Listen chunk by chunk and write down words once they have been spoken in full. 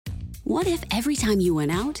What if every time you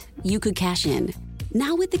went out, you could cash in?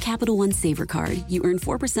 Now with the Capital One Savor Card, you earn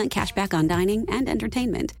 4% cash back on dining and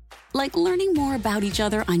entertainment. Like learning more about each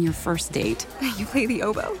other on your first date. You play the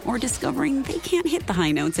oboe? Or discovering they can't hit the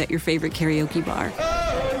high notes at your favorite karaoke bar.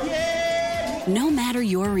 Oh, yeah! No matter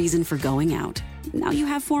your reason for going out, now you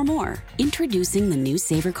have 4 more. Introducing the new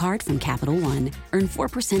Savor Card from Capital One. Earn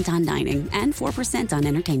 4% on dining and 4% on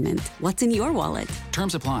entertainment. What's in your wallet?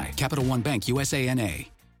 Terms apply. Capital One Bank, USA, N.A.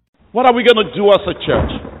 What are we going to do as a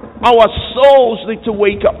church? Our souls need to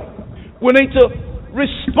wake up. We need to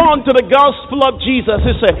respond to the gospel of Jesus.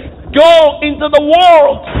 He said, go into the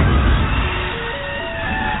world.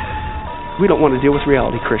 We don't want to deal with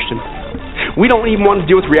reality, Christian. We don't even want to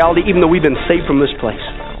deal with reality even though we've been saved from this place.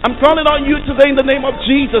 I'm calling on you today in the name of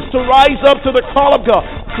Jesus to rise up to the call of God.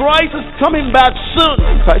 Christ is coming back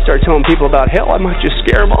soon. If I start telling people about hell, I might just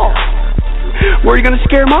scare them off. Where are you going to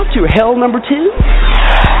scare them off to? Hell number 2?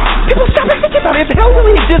 People stop and think about it. If hell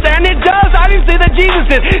really exists, and it does, I didn't say that Jesus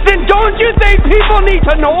did, then don't you think people need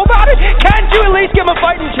to know about it? Can't you at least give them a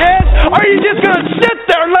fighting chance? Or are you just going to sit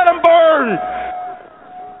there and let them burn?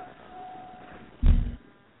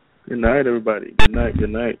 Good night, everybody. Good night,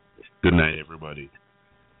 good night. Good night, everybody.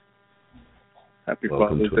 Happy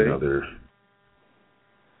Welcome Father's to Day. another...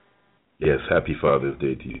 Yes, happy Father's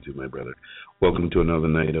Day to you too, my brother. Welcome to another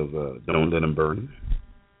night of Don't Let Them Burn.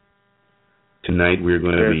 Tonight we're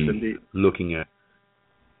going to be indeed. looking at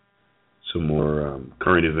some more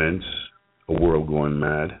current events, a world going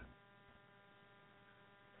mad.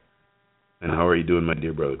 And how are you doing, my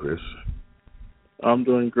dear brother, Chris? I'm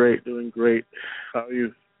doing great, doing great. How are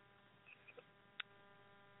you?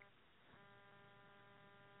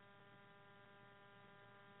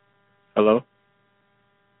 Hello?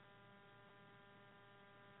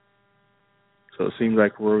 So it seems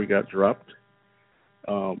like Rory got dropped.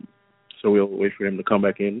 So we'll wait for him to come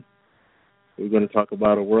back in. We're going to talk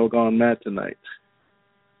about a world gone mad tonight.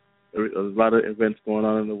 There's a lot of events going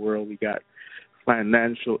on in the world. We got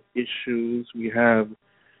financial issues. We have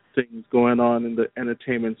things going on in the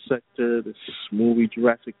entertainment sector. This movie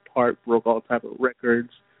Jurassic Park broke all type of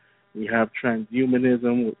records. We have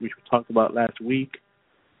transhumanism, which we talked about last week.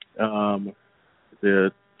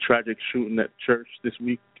 The tragic shooting at church this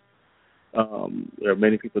week. Where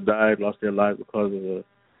many people died, lost their lives because of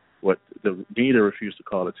what the media refused to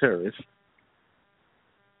call a terrorist.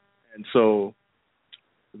 And so,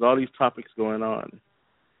 with all these topics going on,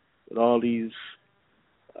 with all these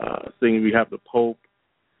things, we have the Pope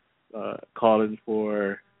calling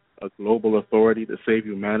for a global authority to save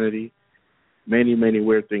humanity. Many, many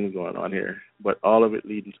weird things going on here, but all of it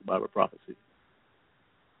leading to Bible prophecy.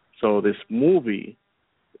 So this movie,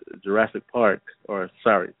 Jurassic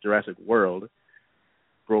World,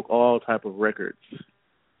 broke all type of records.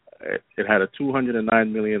 It had a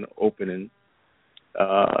 $209 million opening,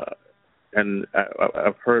 and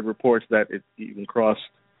I've heard reports that it even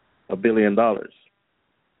crossed $1 billion.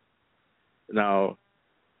 Now,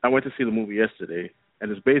 I went to see the movie yesterday,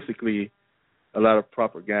 and it's basically a lot of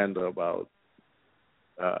propaganda about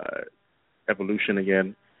evolution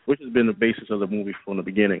again, which has been the basis of the movie from the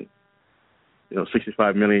beginning.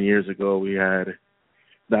 65 million years ago, we had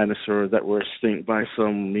dinosaurs that were extinct by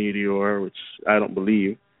some meteor, which I don't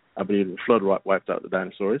believe. I believe the flood wiped out the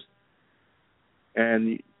dinosaurs.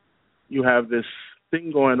 And you have this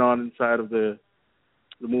thing going on inside of the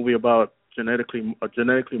movie about a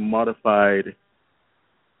genetically modified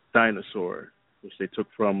dinosaur, which they took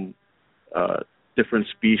from different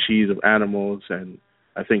species of animals, and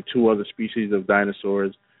I think 2 other species of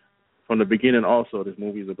dinosaurs. From the beginning also, this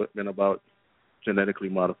movie has been about genetically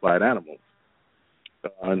modified animals.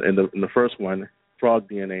 In the first one, frog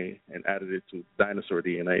DNA, and added it to dinosaur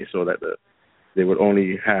DNA so that they would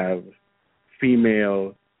only have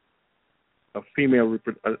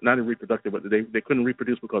not reproductive, but they couldn't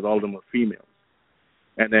reproduce because all of them are females.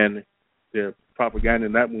 And then the propaganda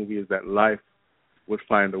in that movie is that life would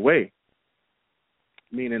find a way,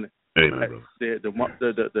 meaning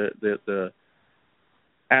the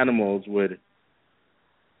animals would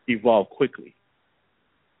evolve quickly.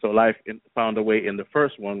 So life found a way in the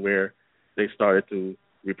first one where they started to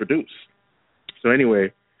reproduce. So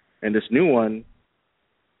anyway, in this new one,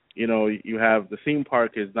 you have the theme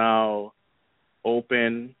park is now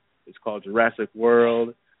open. It's called Jurassic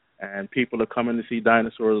World, and people are coming to see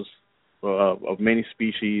dinosaurs of many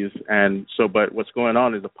species. And so, but what's going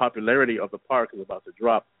on is the popularity of the park is about to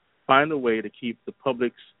drop. Find a way to keep the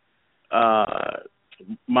public's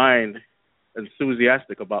mind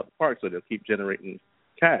enthusiastic about the park so they'll keep generating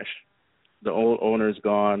cash. The old owner's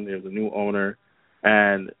gone. There's a new owner.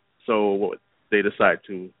 And so they decide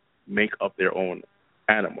to make up their own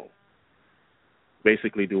animal.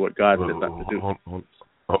 basically do what God said not to do.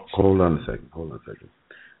 Hold on a second.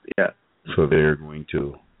 Yeah. So they're going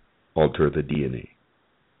to alter the DNA.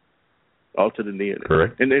 Alter the DNA.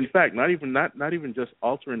 Correct. And in fact, not even just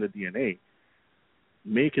altering the DNA,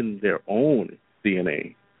 making their own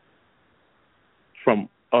DNA from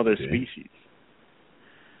other species.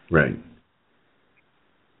 Right.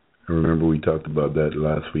 I remember we talked about that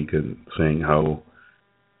last week and saying how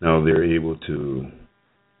now they're able to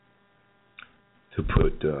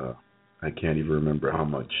put I can't even remember how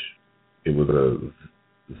much it was, a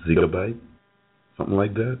gigabyte, something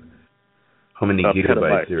like that. How many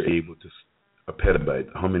gigabytes they're able to, a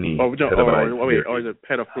petabyte? How many petabytes? Or is it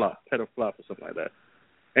petaflop or something like that?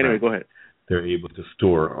 Anyway, Go ahead. They're able to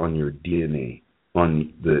store on your DNA,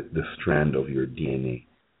 on the strand of your DNA.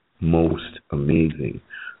 Most amazing.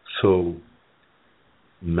 So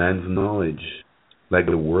man's knowledge, like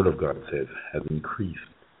the Word of God says, has increased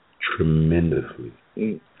tremendously,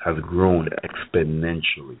 has grown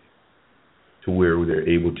exponentially to where they're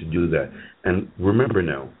able to do that. And remember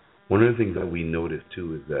now, one of the things that we notice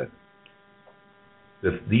too is that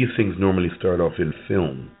these things normally start off in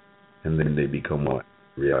film and then they become what?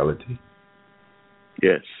 Reality?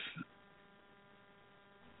 Yes.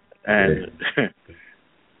 And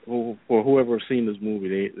for whoever's seen this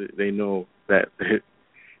movie, they know that,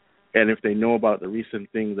 and if they know about the recent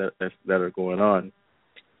things that are going on,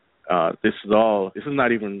 this is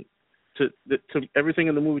not even to everything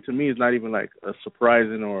in the movie. To me, is not even like a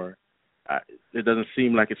surprising or it doesn't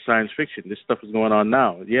seem like it's science fiction. This stuff is going on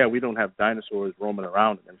now. Yeah, we don't have dinosaurs roaming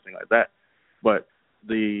around and everything like that, but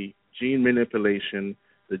the gene manipulation,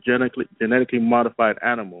 the genetically modified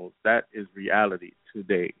animals, that is reality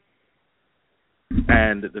today.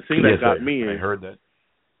 And the thing that got me is, I heard that.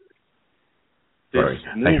 This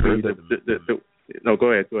movie, I heard that. No,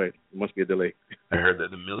 go ahead. There must be a delay. I heard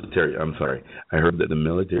that the military. I'm sorry. I heard that the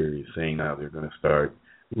military is saying now they're going to start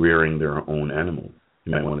rearing their own animals.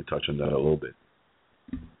 You might want to touch on that a little bit.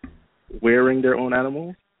 Rearing their own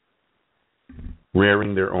animals?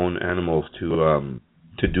 Rearing their own animals to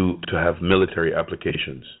have military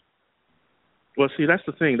applications. Well, see, that's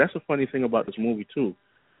the thing. That's the funny thing about this movie too.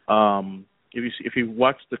 If you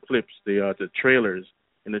watch the clips, the trailers.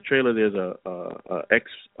 In the trailer, there's a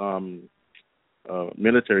ex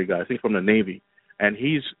military guy, I think from the Navy, and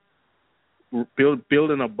he's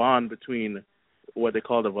building a bond between what they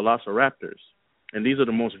call the velociraptors, and these are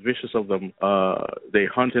the most vicious of them. They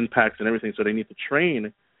hunt in packs and everything, so they need to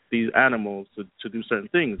train these animals to do certain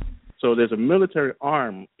things. So there's a military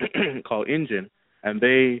arm called Engine, and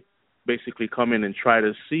they basically come in and try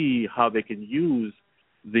to see how they can use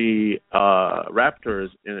the raptors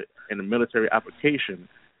in a military application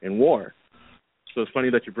in war. So it's funny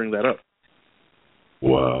that you bring that up.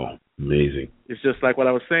 Wow, amazing. It's just like what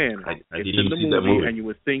I was saying. It's in the movie, and you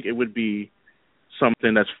would think it would be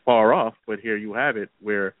something that's far off, but here you have it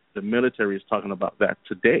where the military is talking about that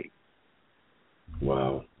today.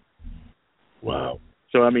 Wow.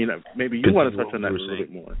 So, I mean, maybe you want to touch on that a little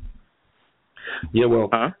bit more. Yeah, well,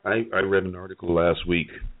 I read an article last week.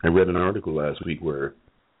 Where the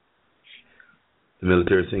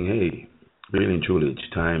military is saying, hey, really and truly, it's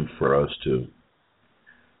time for us to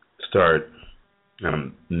start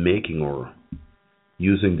making or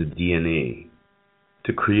using the DNA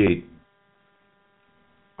to create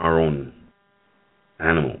our own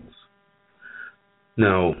animals.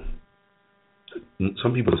 Now,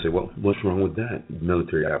 some people say, well, what's wrong with that?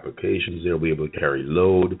 Military applications, they'll be able to carry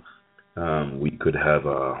load. We could have,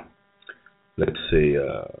 let's say,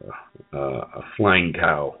 a flying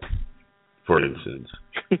cow, for instance.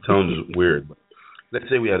 Sounds weird, but let's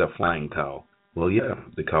say we had a flying cow. Well, yeah,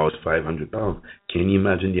 the cow is 500 pounds. Can you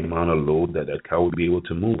imagine the amount of load that cow would be able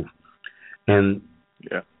to move? And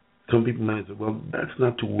some people might say, well, that's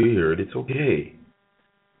not too weird. It's okay.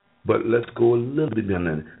 But let's go a little bit beyond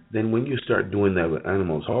that. Then when you start doing that with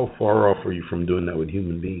animals, how far off are you from doing that with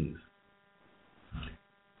human beings?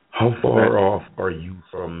 How far off are you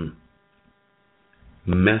from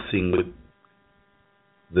messing with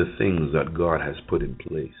the things that God has put in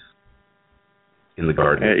place in the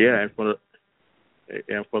garden?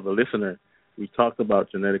 And for the listener, we talked about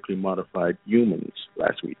genetically modified humans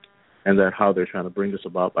last week, and that how they're trying to bring this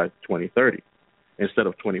about by 2030 instead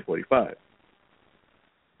of 2045.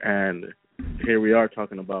 And here we are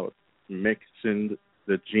talking about mixing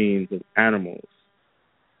the genes of animals.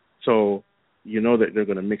 So you know that they're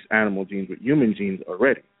going to mix animal genes with human genes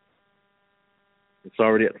already. It's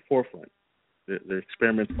already at the forefront. The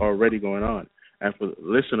experiment's already going on. And for the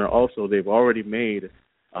listener also, they've already made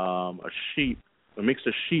a mix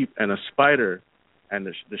of sheep and a spider and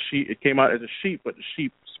the sheep, it came out as a sheep, but the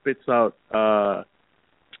sheep spits out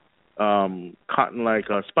cotton like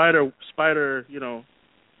a spider.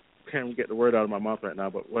 Can't get the word out of my mouth right now,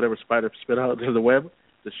 but whatever spider spit out the web,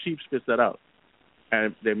 the sheep spits that out,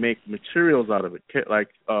 and they make materials out of it, like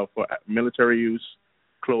for military use,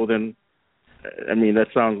 clothing. I mean, that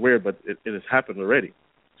sounds weird, but it has happened already.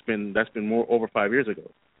 That's been more over 5 years ago.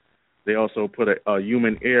 They also put a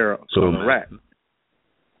human ear on a rat.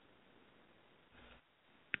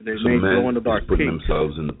 They make glow-in-the-dark putting pigs.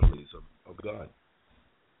 themselves in the place of God.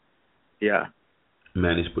 Yeah.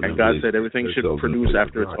 Man is putting. And God said everything should produce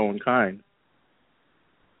after its own kind.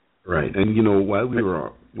 Right, and while we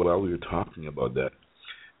were talking about that,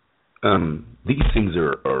 these things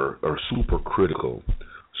are super critical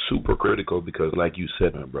because, like you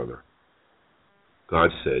said, my brother, God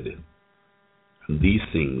said these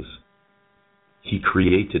things, He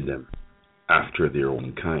created them after their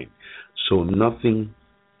own kind. So nothing,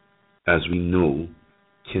 as we know,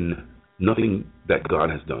 nothing that God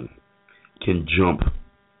has done can jump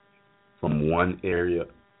from one area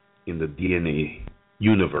in the DNA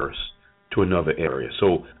universe to another area.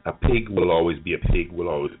 So a pig will always be a pig,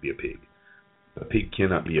 A pig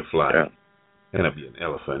cannot be a fly, cannot be an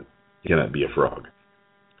elephant, cannot be a frog.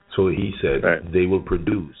 So He said they will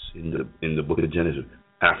produce in the book of Genesis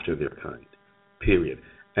after their kind, period.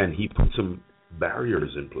 And He put some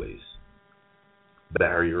barriers in place.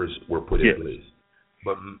 Barriers were put in place.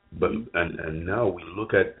 But now we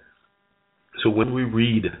look at, so when we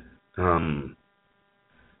read in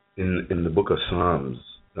the book of Psalms,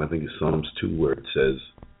 I think it's Psalms 2,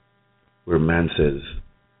 where man says,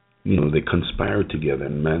 they conspire together,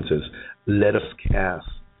 and man says, let us cast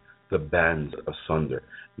the bands asunder.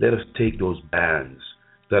 Let us take those bands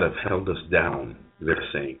that have held us down, they're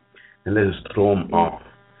saying, and let us throw them off.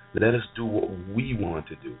 Let us do what we want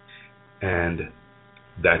to do. And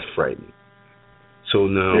that's frightening. So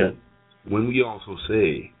now, when we also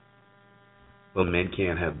say, well, men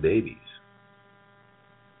can't have babies,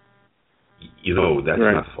 that's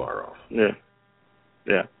not far off.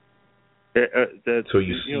 Yeah. So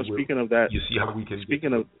you see, speaking of that, you see how we can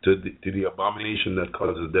speaking of to the abomination that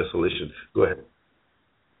causes desolation. Go ahead.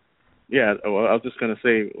 Yeah, well, I was just going to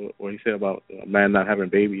say what he said about man not having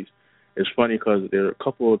babies. It's funny because there are a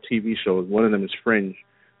couple of TV shows. One of them is Fringe,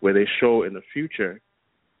 where they show in the future,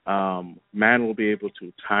 man will be able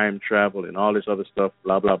to time travel and all this other stuff,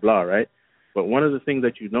 blah, blah, blah, right? But one of the things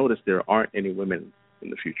that you notice, there aren't any women in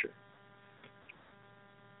the future.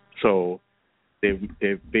 So they've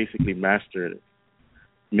basically mastered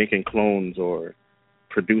making clones or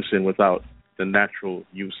producing without the natural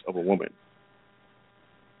use of a woman.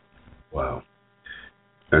 Wow.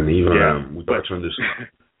 And even we touch on this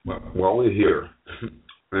while we're here.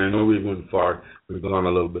 And I know we've gone far. We've gone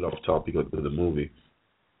a little bit off topic of the movie.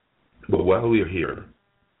 But while we're here,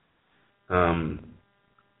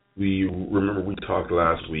 we talked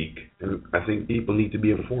last week, and I think people need to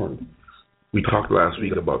be informed. We talked last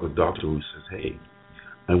week about the doctor who says, hey,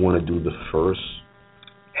 I want to do the first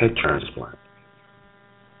head transplant.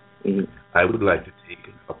 Mm-hmm. I would like to take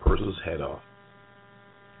a person's head off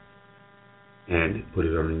and put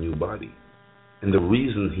it on a new body. And the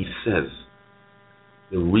reason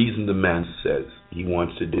the man says he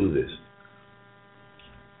wants to do this,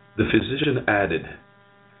 the physician added,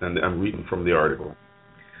 and I'm reading from the article,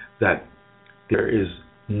 that there is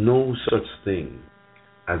no such thing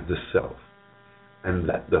as the self, and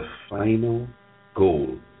that the final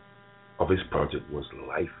goal of his project was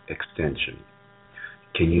life extension.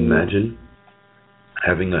 Can you imagine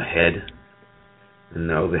having a head, and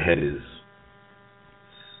now the head is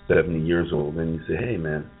 70 years old, and you say, hey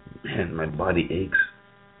man, my body aches.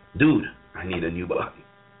 Dude, I need a new body.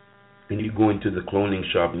 And you go into the cloning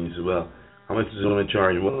shop and you say, well, how much is it going to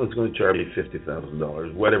charge you? Well, it's going to charge you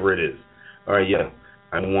 $50,000, whatever it is. All right, yeah,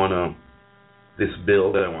 I want this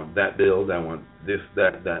build, I want that build, I want this,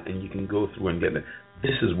 that, and you can go through and get it.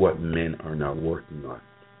 This is what men are now working on.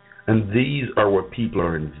 And these are what people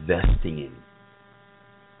are investing in.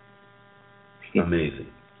 Amazing.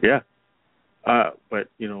 Yeah. But,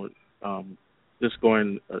 just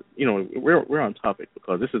going, we're on topic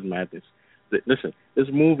because this is madness. Listen, this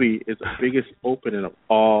movie is the biggest opening of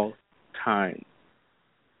all time.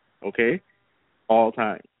 Okay? All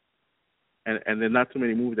time. And there are not too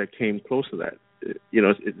many movies that came close to that. This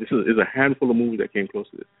is a handful of movies that came close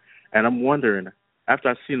to this. And I'm wondering, after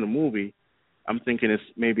I've seen the movie, I'm thinking it's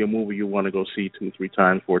maybe a movie you want to go see 2, 3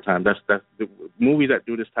 times, 4 times. That's the movies that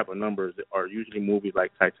do this type of numbers are usually movies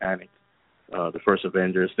like Titanic, the first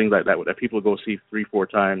Avengers, things like that people go see 3, 4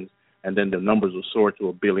 times, and then the numbers will soar to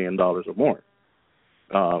 $1 billion or more.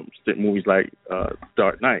 movies like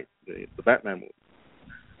Dark Knight, the Batman movie.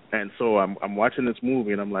 And so I'm watching this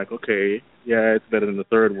movie, and I'm like, okay, yeah, it's better than the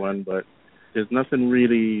third one, but there's nothing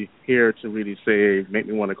really here to really say, make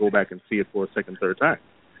me want to go back and see it for a second, third time.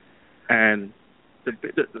 And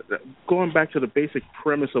going back to the basic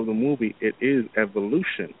premise of the movie, it is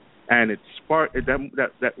evolution. And it sparked,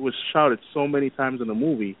 that was shouted so many times in the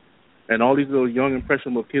movie, and all these little young,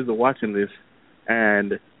 impressionable kids are watching this,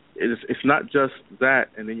 and it's not just that,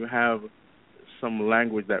 and then you have some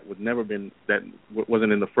language that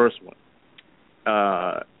wasn't in the first one,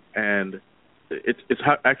 and it's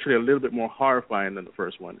actually a little bit more horrifying than the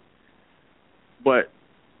first one. But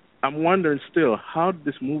I'm wondering still, how did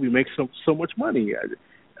this movie make so much money?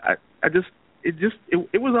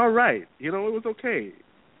 It was all right, it was okay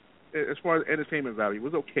as far as entertainment value. It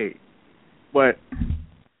was okay, but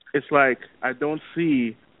it's like I don't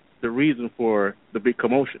see the reason for the big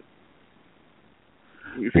commotion.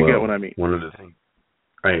 If you get what I mean. One of the things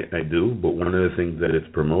I do, but one of the things that it's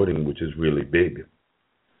promoting, which is really big,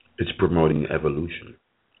 it's promoting evolution.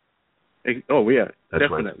 Oh yeah, that's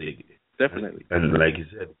definitely. Definitely. And like you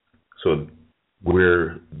said, so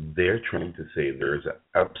where they're trying to say there's an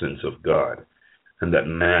absence of God, and that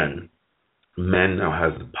man now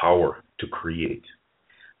has the power to create.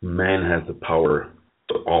 Man has the power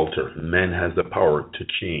to alter. Man has the power to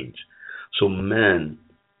change. So man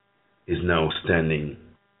is now standing,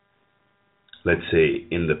 let's say,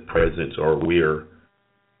 in the presence or where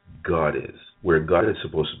God is. Where God is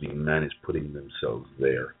supposed to be, man is putting themselves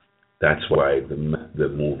there. That's why the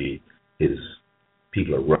movie is,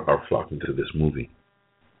 people are flocking to this movie.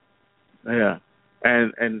 Yeah.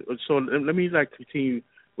 And so let me continue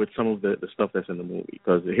with some of the stuff that's in the movie,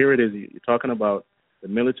 because here it is. You're talking about the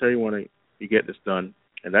military wanting to get this done,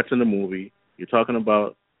 and that's in the movie. You're talking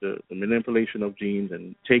about the manipulation of genes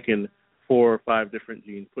and taking 4 or 5 different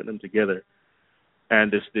genes, putting them together,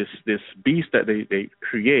 and this beast that they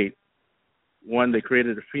create. One, they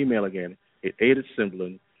created a female again. It ate its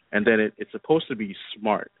sibling, and then it's supposed to be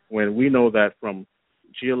smart. When we know that from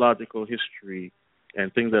geological history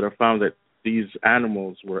and things that are found that these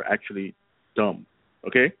animals were actually dumb.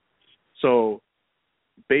 Okay, so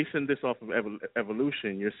basing this off of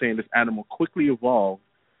evolution, you're saying this animal quickly evolved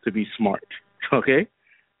to be smart. Okay,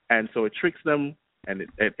 and so it tricks them, and it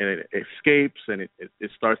escapes, and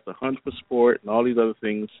it starts to hunt for sport and all these other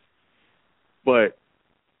things. But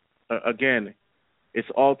again, it's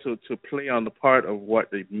all to play on the part of what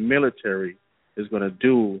the military is going to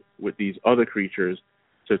do with these other creatures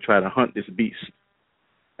to try to hunt this beast.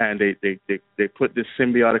 And they put this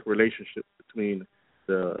symbiotic relationship between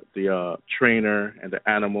the trainer and the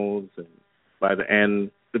animals, and by the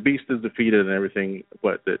end, the beast is defeated and everything,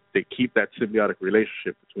 but they keep that symbiotic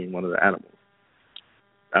relationship between one of the animals.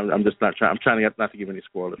 I'm just not trying. I'm trying not to give any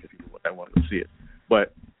spoilers if you want to see it.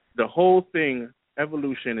 But the whole thing,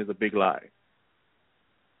 evolution, is a big lie,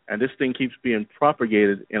 and this thing keeps being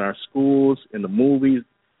propagated in our schools, in the movies.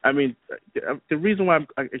 I mean, the reason why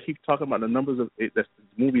I keep talking about the numbers of it that the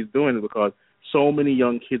movie is doing is because so many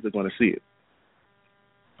young kids are going to see it.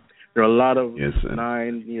 There are a lot of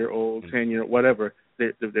 9-year-old, 10-year, whatever.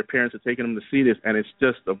 Their parents are taking them to see this, and it's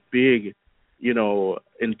just a big,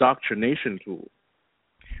 indoctrination tool.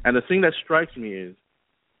 And the thing that strikes me is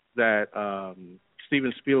that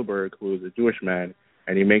Steven Spielberg, who is a Jewish man,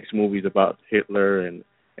 and he makes movies about Hitler and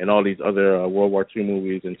all these other World War II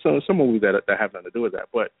movies, and some movies that have nothing to do with that.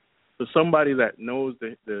 But for somebody that knows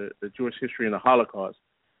the Jewish history and the Holocaust,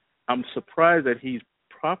 I'm surprised that he's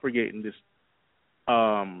propagating this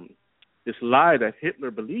lie that Hitler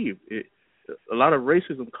believed. A lot of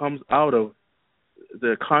racism comes out of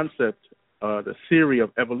the concept, the theory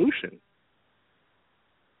of evolution.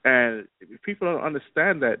 And if people don't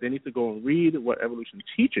understand that, they need to go and read what evolution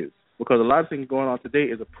teaches, because a lot of things going on today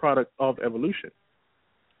is a product of evolution.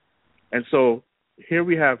 And so here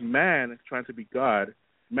we have man trying to be God,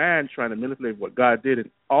 man trying to manipulate what God did, and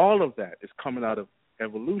all of that is coming out of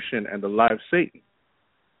evolution and the lie of Satan.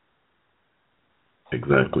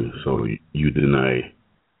 Exactly. So you deny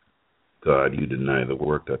God, you deny the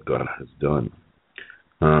work that God has done.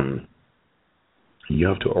 You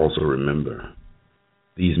have to also remember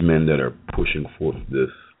these men that are pushing forth this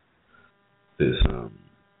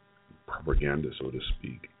propaganda, so to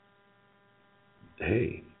speak.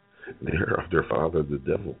 Hey, they're of their father, the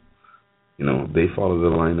devil. They follow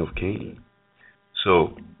the line of Cain.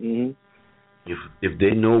 So if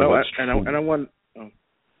they know what's true,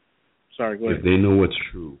 sorry, go ahead. If they know what's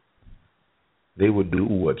true, they would do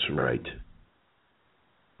what's right.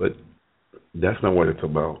 But that's not what it's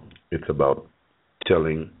about. It's about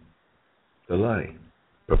telling the lie,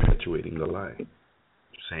 perpetuating the lie.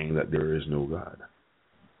 saying that there is no God.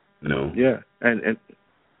 No. Yeah, and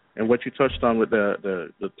what you touched on with the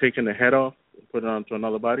taking the head off and putting it onto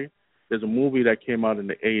another body. There's a movie that came out in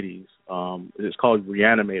the 80s. It's called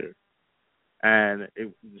Reanimator, and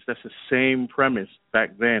that's the same premise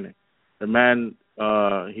back then. The man,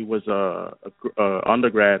 he was a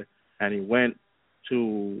undergrad, and he went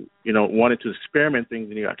to, wanted to experiment things,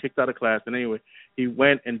 and he got kicked out of class. And anyway, he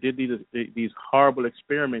went and did these horrible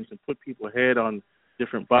experiments and put people's head on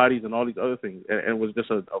different bodies and all these other things. And it was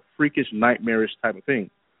just a freakish, nightmarish type of thing.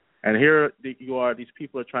 And here you are; these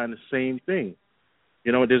people are trying the same thing.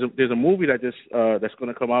 There's a movie that that's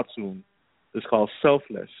going to come out soon. It's called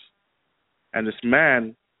Selfless, and this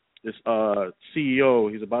man, this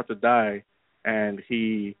CEO, he's about to die, and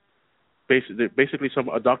he basically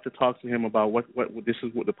a doctor talks to him about what this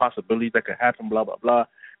is, what the possibilities that could happen, blah blah blah,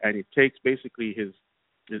 and he takes basically his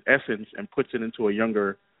essence and puts it into a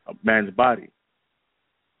younger man's body,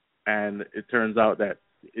 and it turns out that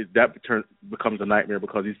becomes a nightmare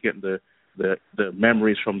because he's getting the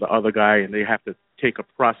memories from the other guy, and they have to take a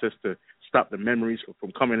process to stop the memories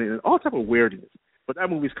from coming in, and all type of weirdness. But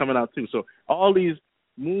that movie's coming out too. So all these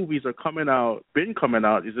movies are been coming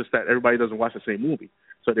out. It's just that everybody doesn't watch the same movie,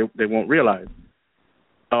 so they won't realize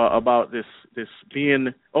about this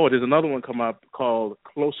being. Oh, there's another one come up called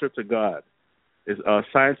Closer to God. It's a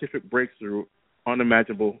scientific breakthrough,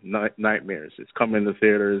 unimaginable nightmares. It's coming to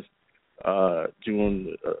theaters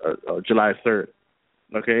July 3rd.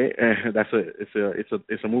 Okay, and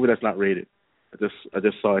it's a movie that's not rated. I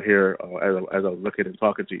just saw it here as I was looking and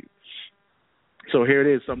talking to you. So here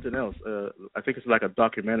it is, something else. I think it's like a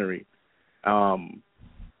documentary.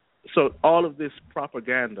 So all of this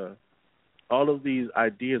propaganda, all of these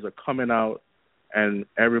ideas are coming out, and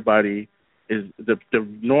everybody is the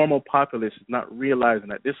normal populace is not realizing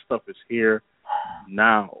that this stuff is here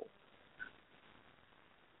now.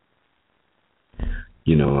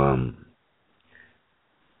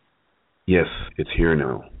 Yes, it's here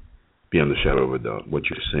now, beyond the shadow of a doubt. What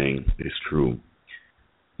you're saying is true.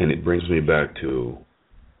 And it brings me back to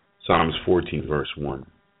Psalms 14, verse 1.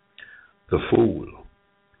 The fool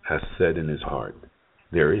has said in his heart,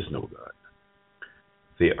 there is no God.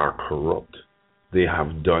 They are corrupt. They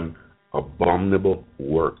have done abominable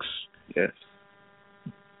works. Yes.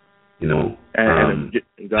 And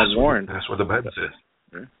God warned. That's what the Bible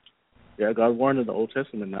says. Yeah, God warned in the Old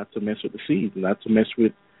Testament not to mess with the seed, not to mess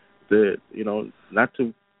with not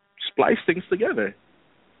to splice things together,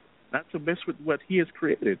 not to mess with what He has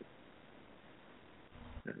created.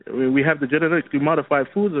 I mean, we have the genetically modified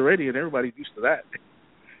foods already, and everybody's used to that.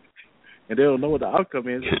 And they don't know what the outcome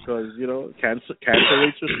is because, cancer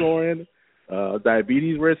rates are soaring,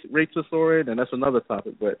 diabetes rates are soaring, and that's another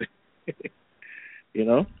topic. But,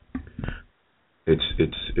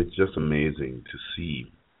 It's just amazing to see.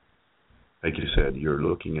 Like you said, you're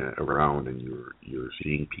looking around and you're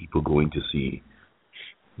seeing people going to see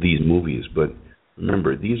these movies. But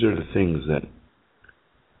remember, these are the things that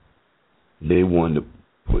they want to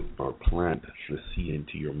put or plant the seed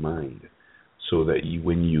into your mind, so that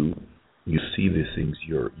when you see these things,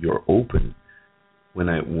 you're open.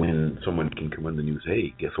 When someone can come on the news,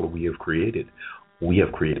 hey, guess what we have created? We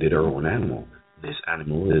have created our own animal. This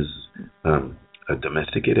animal is a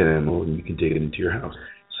domesticated animal, and you can take it into your house.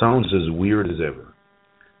 Sounds as weird as ever,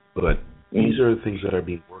 but these are the things that are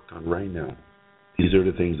being worked on right now. These are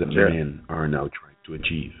the things that men are now trying to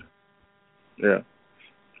achieve. Yeah.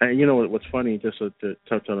 And what's funny, just to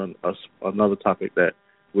touch on another topic that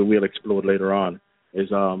we will explore later on, is,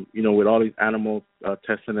 with all these animal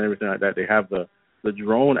testing and everything like that, they have the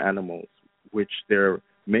drone animals, which they're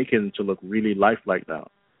making to look really lifelike now.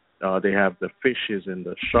 They have the fishes and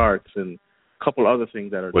the sharks and a couple other things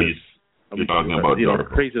that are you're talking about DARPA.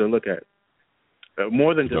 Crazy to look at.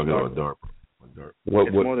 More than just DARPA. What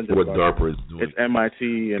DARPA is doing. It's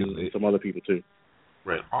MIT and some other people too.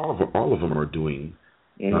 Right. All of them are doing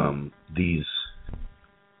these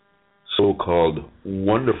so-called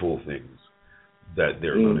wonderful things that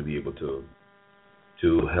they're going to be able to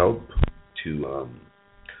help to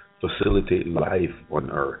facilitate life on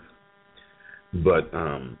Earth. But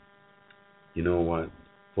you know what,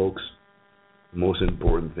 folks? The most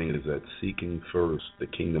important thing is that seeking first the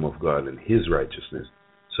kingdom of God and His righteousness.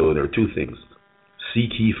 So there are two things. Seek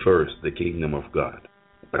ye first the kingdom of God.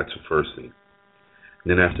 That's the first thing. And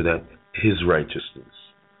then after that, His righteousness.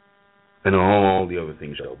 And all the other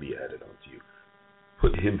things shall be added unto you.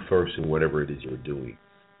 Put Him first in whatever it is you're doing.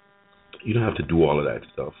 You don't have to do all of that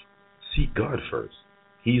stuff. Seek God first.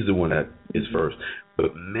 He's the one that is first.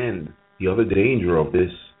 But men, the other danger of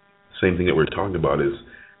this, same thing that we're talking about, is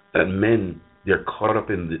that men They're caught up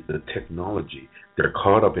in the technology. They're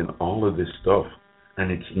caught up in all of this stuff,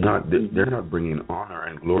 and it's not. They're not bringing honor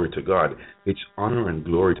and glory to God. It's honor and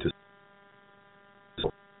glory to,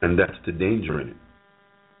 and that's the danger in it.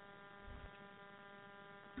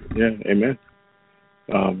 Yeah, amen.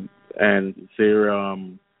 And there,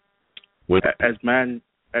 as man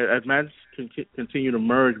continue to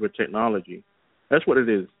merge with technology, that's what it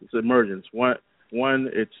is. It's emergence. One,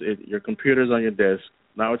 it's your computer's on your desk.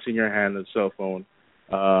 Now it's in your hand, a cell phone.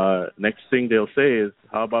 Next thing they'll say is,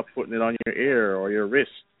 how about putting it on your ear or your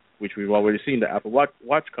wrist, which we've already seen the Apple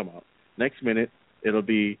Watch come out. Next minute, it'll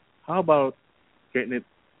be, how about getting it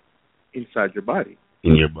inside your body?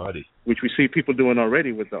 In your body. Which we see people doing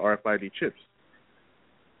already with the RFID chips.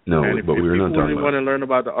 No, but we're not talking about. If you really want to learn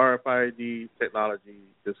about the RFID technology,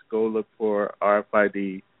 just go look for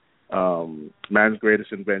RFID, Man's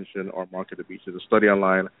Greatest Invention, or Market the Beast. There's a study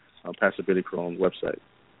online on Pastor Billy Crone's website.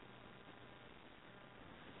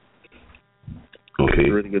 Okay. It's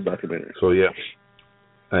a really good documentary. So, yeah,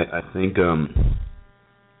 I think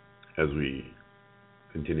as we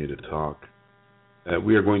continue to talk,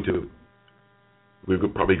 we're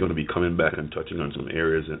probably going to be coming back and touching on some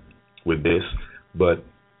areas with this, but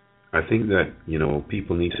I think that,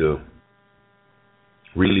 people need to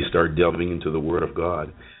really start delving into the Word of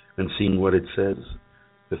God and seeing what it says,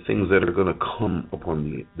 the things that are going to come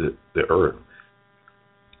upon the earth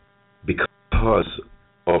because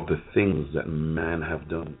of the things that man have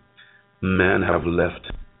done. Man have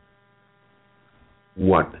left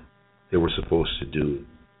what they were supposed to do,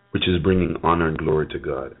 which is bringing honor and glory to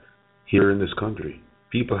God. Here in this country,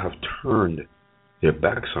 people have turned their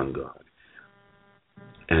backs on God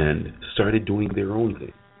and started doing their own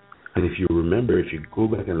thing. And if you remember, if you go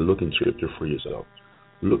back and look in Scripture for yourself,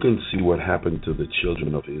 look and see what happened to the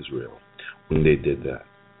children of Israel when they did that,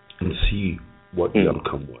 and see what the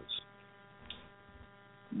outcome was.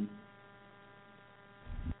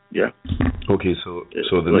 Yeah. Okay, so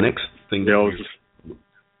the next thing... Go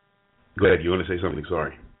ahead, you want to say something?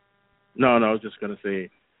 Sorry. No, I was just going to say,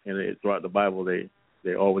 throughout the Bible, they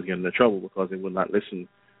always get into trouble because they would not listen,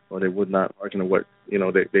 or they would not hearken to what,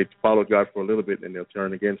 they follow God for a little bit, and they'll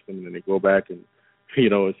turn against Him, and then they go back, and,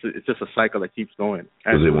 it's just a cycle that keeps going.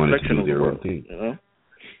 Because they want to do their own thing.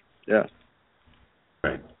 Yeah.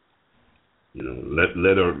 Right.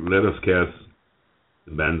 Let us cast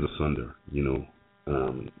the bands asunder,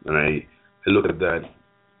 and I look at that,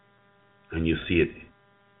 and you see it.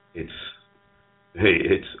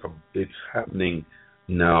 It's happening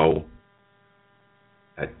now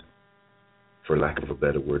at, for lack of a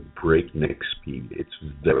better word, breakneck speed. It's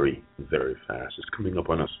very, very fast. It's coming up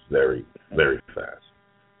on us very, very fast.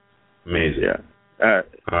 Amazing. Yeah.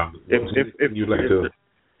 If you'd like to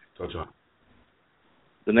touch on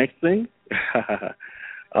the next thing.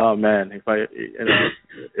 Oh man, if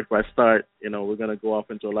I start, we're gonna go off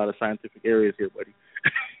into a lot of scientific areas here, buddy.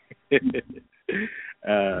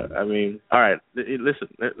 All right. Listen,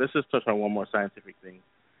 let's just touch on one more scientific thing,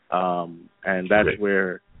 and that's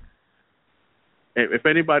where, if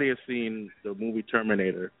anybody has seen the movie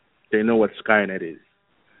Terminator, they know what Skynet is.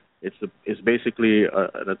 It's basically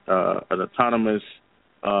an autonomous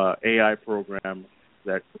AI program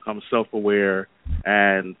that becomes self-aware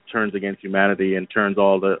and turns against humanity and turns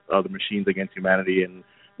all the other machines against humanity, and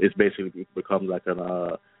it's basically becomes like I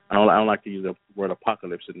don't like to use the word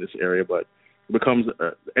apocalypse in this area, but it becomes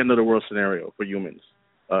an end of the world scenario for humans.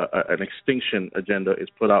 An extinction agenda is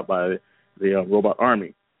put out by the robot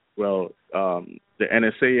army. Well, the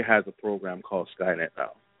NSA has a program called Skynet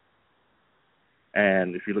now,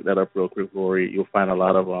 and if you look that up real quick, Rory, you'll find a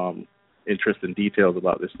lot of interesting details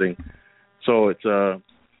about this thing. So it's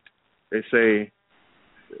they say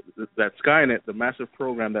that Skynet, the massive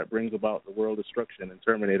program that brings about the world destruction in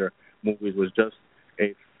Terminator movies, was just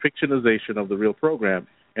a fictionalization of the real program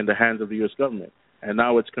in the hands of the U.S. government. And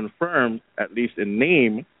now it's confirmed, at least in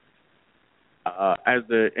name, as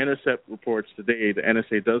the Intercept reports today, the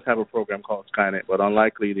NSA does have a program called Skynet, but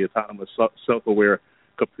unlikely the autonomous, self-aware,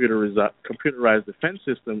 computerized defense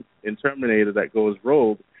system in Terminator that goes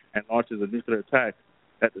rogue and launches a nuclear attack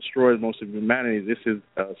that destroys most of humanity. This is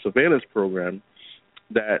a surveillance program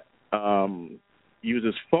that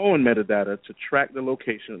uses phone metadata to track the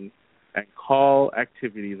location and call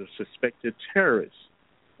activities of suspected terrorists.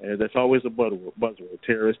 And that's always a buzzword,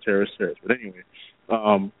 terrorist. But anyway,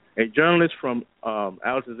 a journalist from Al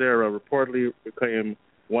Jazeera reportedly became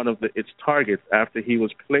one of its targets after he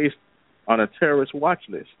was placed on a terrorist watch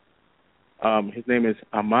list. His name is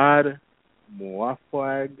Ahmad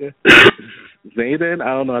Muafag Zayden.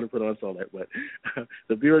 I don't know how to pronounce all that, but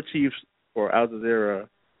the bureau chief for Al Jazeera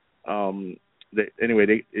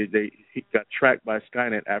he got tracked by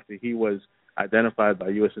Skynet after he was identified by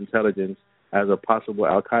U.S. intelligence as a possible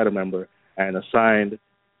Al Qaeda member and assigned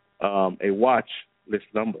a watch list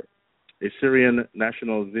number. A Syrian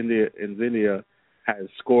national in India has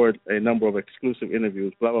scored a number of exclusive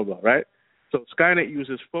interviews, blah, blah, blah, right? So Skynet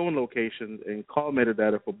uses phone locations and call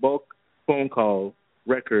metadata for bulk phone call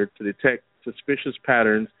record to detect suspicious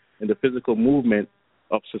patterns in the physical movement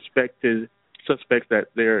of suspects that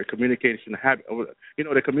their communication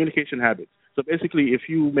their communication habits. So basically, if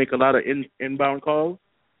you make a lot of inbound calls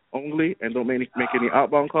only and don't make any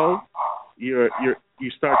outbound calls, you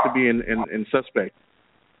start to be in suspect.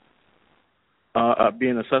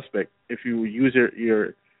 Being a suspect. If you use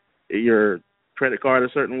your credit card a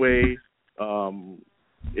certain way,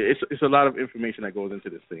 it's a lot of information that goes into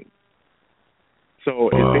this thing. So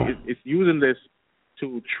it's using this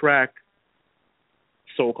to track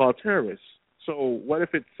so-called terrorists. So what if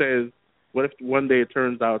one day it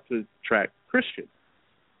turns out to track Christians?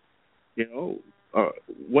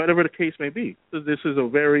 Whatever the case may be. So this is a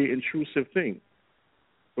very intrusive thing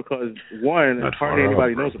because hardly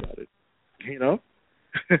anybody knows about it.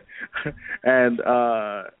 And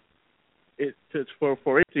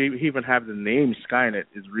for it to even have the name Skynet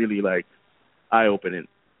is really like eye-opening,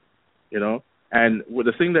 And with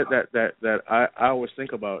the thing that I always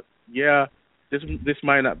think about, this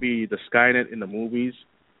might not be the Skynet in the movies,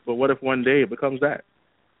 but what if one day it becomes that?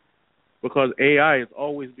 Because AI is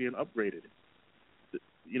always being upgraded.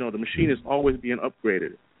 The machine is always being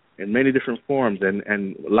upgraded in many different forms,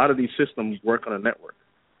 and a lot of these systems work on a network.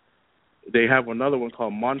 They have another one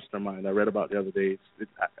called Monster Mind I read about the other day. It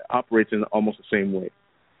operates in almost the same way.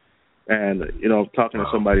 And, talking to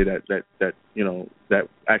somebody that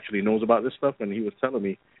actually knows about this stuff, and he was telling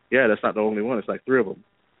me, that's not the only one. It's like 3 of them.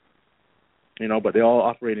 But they all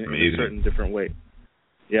operate in a certain different way.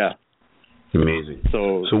 Yeah. Amazing.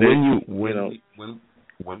 So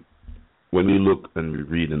when we look and we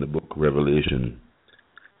read in the book Revelation,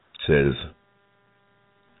 it says,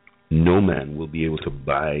 no man will be able to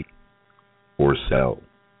buy or sell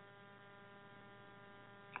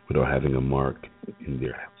without having a mark in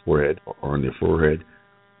their forehead or on their forehead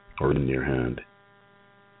or in their hand.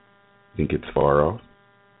 Think it's far off?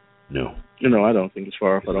 No. I don't think it's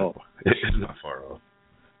far off at all. It's not far off.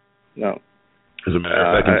 No. As a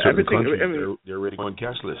matter of fact, in certain countries, they're already going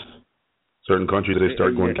cashless. Certain countries, they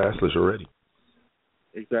start going cashless already.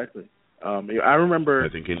 Exactly. I remember I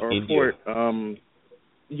think in India.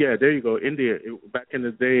 There you go. India, back in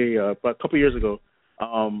the day, about a couple years ago,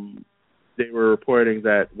 they were reporting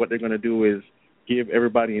that what they're going to do is give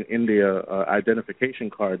everybody in India an identification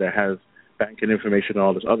card that has banking information and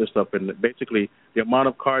all this other stuff. And basically, the amount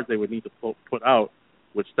of cards they would need to put out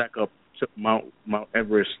would stack up to Mount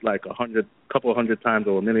Everest like couple hundred times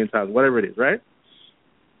or 1 million times, whatever it is, right?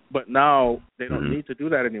 But now they don't need to do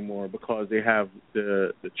that anymore because they have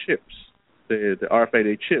the chips, the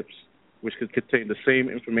RFID chips, which could contain the same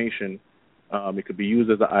information. It could be used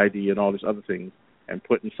as an ID and all these other things and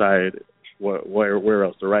put inside where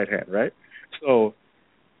else? The right hand, right? So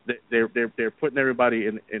they're putting everybody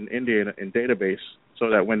in India in database so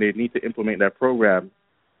that when they need to implement that program,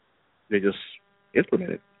 they just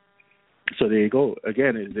implement it. So there you go.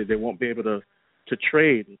 Again, they won't be able to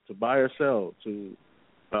trade, to buy or sell, to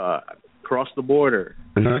cross the border,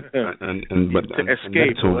 to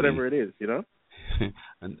escape, or whatever it is,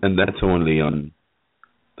 And that's only on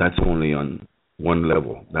one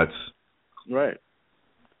level. That's right.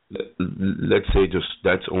 Let's say just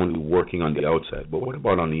that's only working on the outside. But what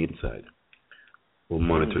about on the inside? We'll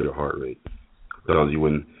monitor your heart rate. Tell you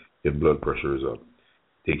when your blood pressure is up.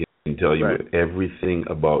 They can tell you everything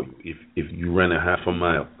about you. If you ran a half a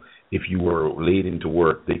mile, if you were late into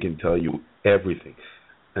work, they can tell you everything.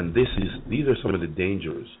 And these are some of the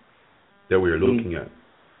dangers that we're looking at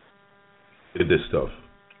with this stuff.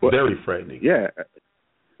 Very frightening. Yeah.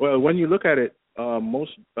 Well, when you look at it, a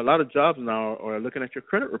lot of jobs now are looking at your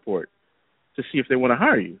credit report to see if they want to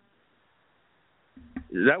hire you.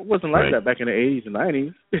 That wasn't like that back in the 80s and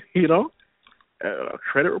 90s. A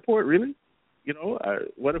credit report, really?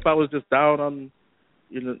 What if I was just down on,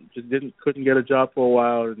 just couldn't get a job for a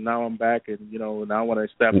while, and now I'm back, and now I want to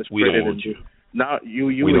establish credit. Now you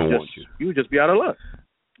would just be out of luck.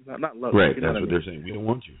 Not luck. Right. That's what they're saying. We don't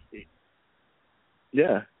want you.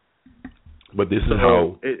 Yeah. But this is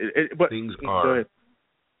how things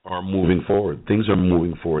are moving forward. Things are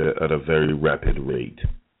moving forward at a very rapid rate,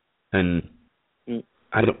 and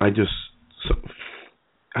I don't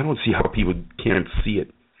see how people can't see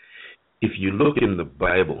it. If you look in the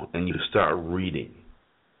Bible and you start reading,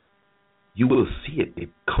 you will see it. It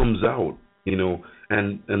comes out You know,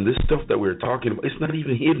 and this stuff that we're talking about, it's not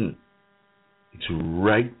even hidden. It's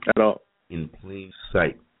right at all in plain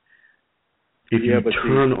sight. If you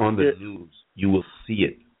turn on the news, you will see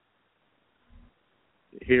it.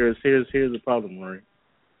 Here's the problem, Murray.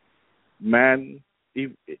 Man,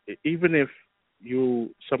 even if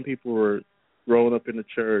some people were growing up in the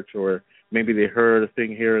church, or maybe they heard a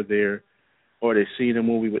thing here or there, or they seen a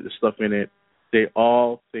movie with the stuff in it, they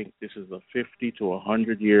all think this is a 50 to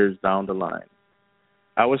 100 years down the line.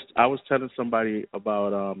 I was telling somebody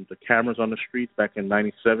about the cameras on the streets back in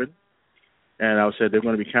 '97, and I said there are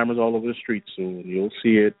going to be cameras all over the street soon. You'll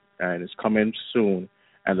see it, and it's coming soon.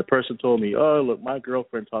 And the person told me, "Oh, look, my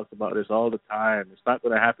girlfriend talks about this all the time. It's not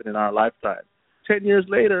going to happen in our lifetime." 10 years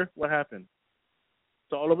later, what happened?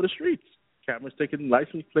 It's all over the streets. Cameras taking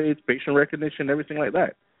license plates, facial recognition, everything like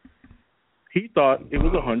that. He thought it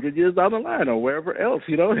was 100 years down the line or wherever else.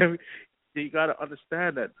 You know, you got to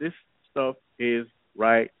understand that this stuff is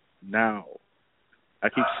right now. I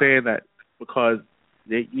keep saying that because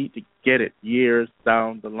they need to get it years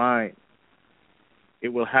down the line. It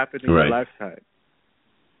will happen in your lifetime.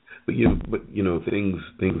 But you know,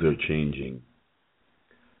 things are changing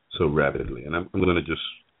so rapidly, and I'm going to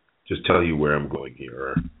just tell you where I'm going here,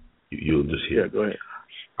 or you'll just hear. Yeah, go ahead.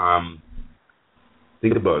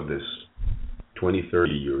 Think about this. 20,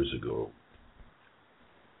 30 years ago,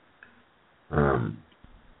 and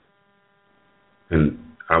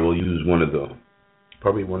I will use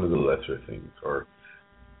probably one of the lesser things, or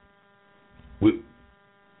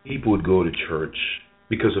people would go to church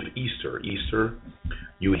because of Easter. Easter,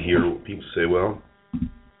 you would hear people say, well,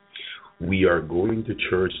 we are going to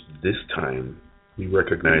church this time, we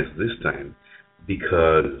recognize this time,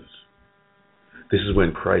 because this is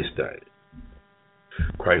when Christ died.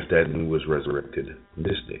 Christ died and was resurrected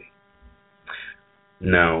this day.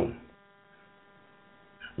 Now,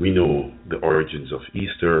 we know the origins of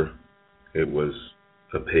Easter. It was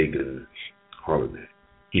a pagan holiday,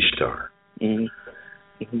 Ishtar.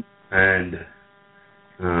 Mm-hmm. Mm-hmm. And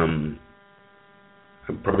I'm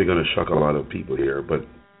probably going to shock a lot of people here, but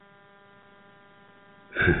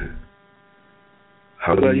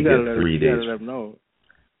how do you get 3 days? You got to let them know.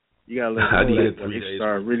 You got to let them know what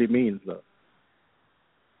Ishtar really means, though.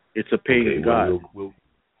 It's a pagan god.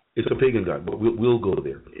 It's a pagan god, but we'll go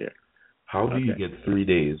there. Yeah. How do you get 3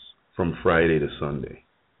 days from Friday to Sunday?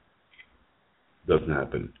 Doesn't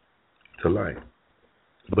happen. It's a lie.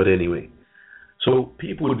 But anyway, so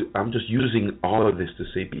people would, I'm just using all of this to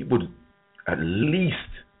say people would at least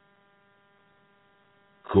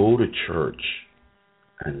go to church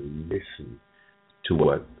and listen to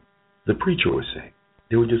what the preacher was saying.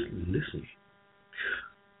 They would just listen.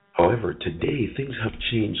 However, today things have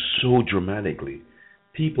changed so dramatically.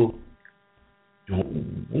 People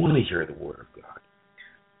don't want to hear the word of God.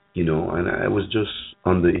 You know, and I was just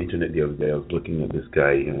on the internet the other day. I was looking at this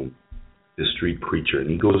guy, the street preacher, and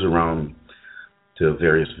he goes around to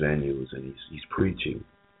various venues and he's preaching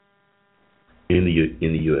in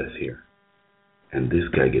the U.S. here. And this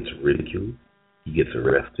guy gets ridiculed. He gets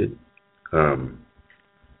arrested.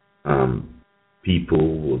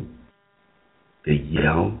 People they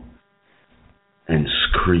yell and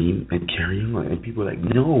scream and carry on. And people are like,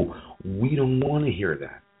 no, we don't want to hear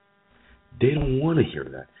that. They don't want to hear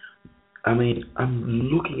that. I mean, I'm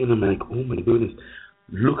looking at them like, oh my goodness,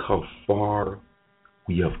 look how far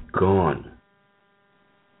we have gone.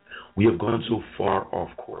 We have gone so far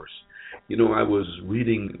off course. You know, I was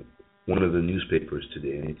reading one of the newspapers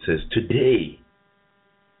today, and it says, today,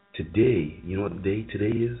 you know what day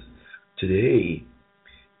today is? Today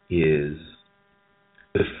is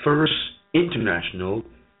the first International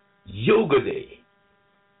Yoga Day.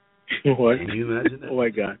 What? Can you imagine that? Oh my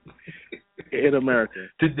God. In America.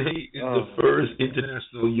 Today is the first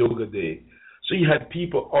International Yoga Day. So you had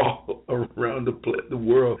people all around the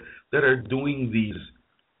world that are doing these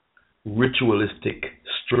ritualistic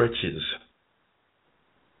stretches.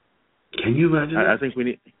 Can you imagine that? I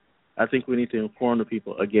think we need to inform the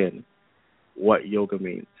people again what yoga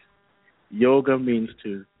means. Yoga means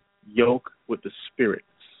to yoke with the spirits.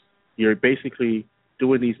 You're basically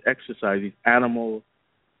doing these exercises, these animal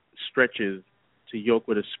stretches to yoke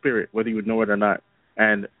with a spirit, whether you know it or not.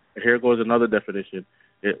 And here goes another definition.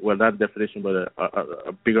 Not definition, but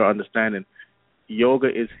a bigger understanding. Yoga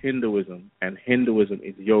is Hinduism, and Hinduism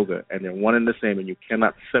is yoga, and they're one and the same, and you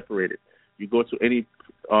cannot separate it. You go to any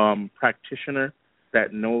practitioner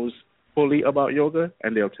that knows fully about yoga,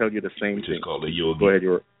 and they'll tell you the same thing. Which is called a yogi. Go ahead,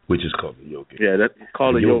 which is called a yogi. Yeah, that's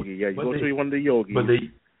called a yogi. Yeah, you but go to one of the yogis,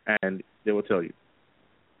 and they will tell you.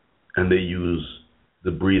 And they use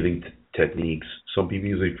the breathing techniques. Some people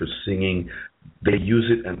use it for singing. They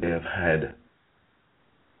use it and they have had,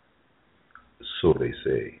 so they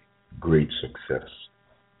say, great success.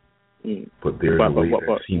 But there's a way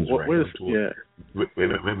that seems right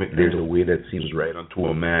There's a way that seems right unto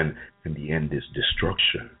a man, and the end is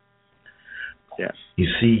destruction. Yeah. You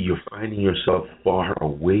see, you're finding yourself far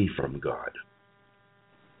away from God.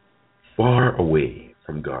 Far away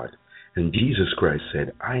from God. And Jesus Christ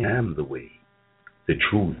said, I am the way, the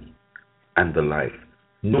truth, and the life.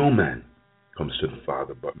 No man comes to the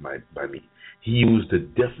Father but by me. He used a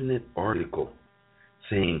definite article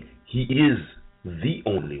saying he is the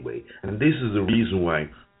only way. And this is the reason why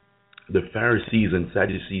the Pharisees and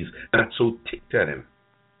Sadducees got so ticked at him.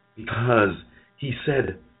 Because he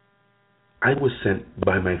said, I was sent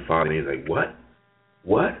by my Father. He's like, what?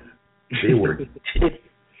 What? They were ticked.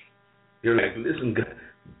 They're like, listen,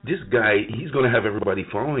 this guy, he's going to have everybody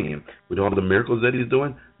following him with all the miracles that he's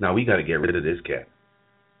doing. Now we got to get rid of this cat.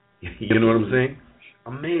 You know what I'm saying?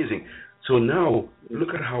 Amazing. So now,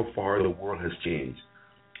 look at how far the world has changed.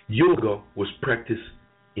 Yoga was practiced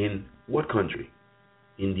in what country?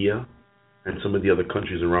 India and some of the other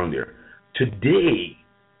countries around there. Today,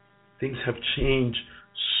 things have changed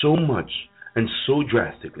so much and so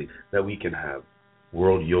drastically that we can have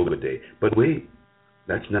World Yoga Day. But wait,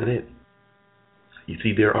 that's not it. You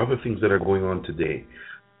see, there are other things that are going on today.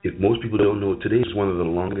 If most people don't know, today is one of the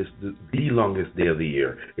longest day of the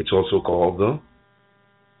year. It's also called the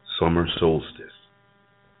summer solstice.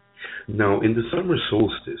 Now, in the summer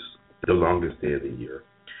solstice, the longest day of the year,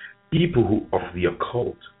 people who of the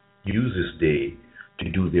occult use this day to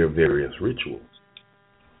do their various rituals.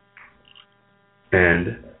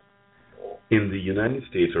 And in the United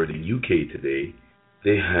States or the UK today,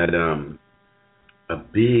 they had a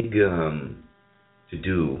big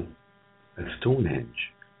to-do at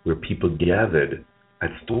Stonehenge, where people gathered at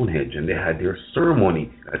Stonehenge and they had their ceremony.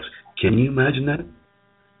 Can you imagine that?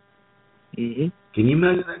 Mm-hmm. Can you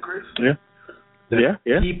imagine that, Chris? Yeah.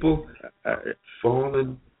 People have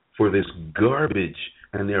fallen for this garbage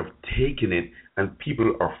and they're taking it, and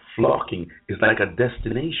people are flocking. It's like a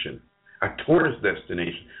destination, a tourist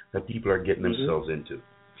destination that people are getting themselves into.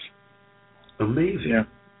 Amazing. Yeah.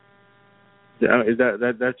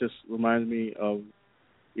 That just reminds me of,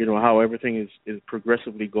 how everything is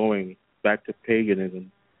progressively going back to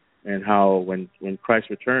paganism, and how when Christ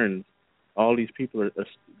returns, all these people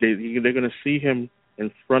they're going to see him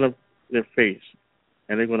in front of their face,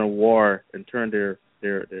 and they're going to war and turn their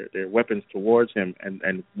weapons towards him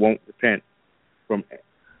and won't repent from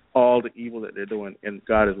all the evil that they're doing, and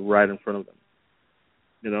God is right in front of them.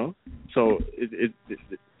 So it's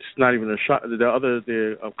not even a shot.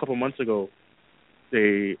 A couple months ago,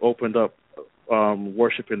 they opened up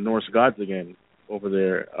worshiping Norse gods again over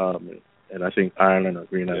there, and I think Ireland or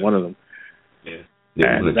Greenland, one of them. Yeah.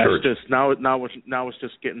 And that's just now it's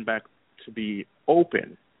just getting back to be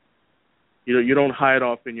open. You don't hide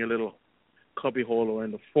off in your little cubby hole or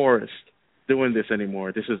in the forest doing this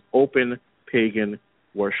anymore. This is open pagan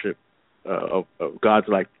worship of gods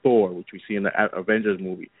like Thor, which we see in the Avengers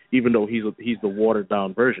movie, even though he's the watered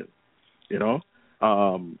down version. Right.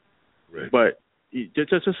 But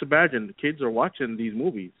just imagine the kids are watching these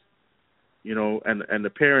movies, and the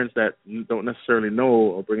parents that don't necessarily know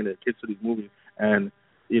or bringing their kids to these movies. And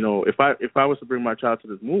if I was to bring my child to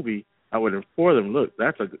this movie, I would inform them, look,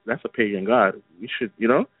 that's a pagan god. We should,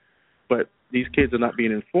 But these kids are not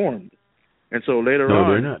being informed, and so later on,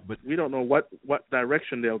 they're not, but we don't know what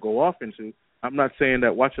direction they'll go off into. I'm not saying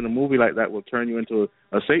that watching a movie like that will turn you into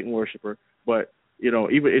a Satan worshiper, but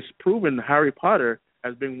even it's proven Harry Potter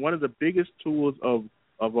has been one of the biggest tools of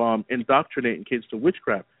indoctrinating kids to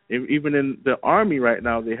witchcraft. Even in the army right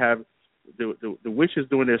now, they have the witches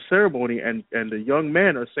doing their ceremony, and the young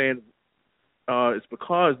men are saying it's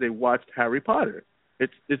because they watched Harry Potter.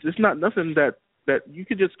 It's not nothing that you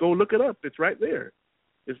could just go look it up. It's right there.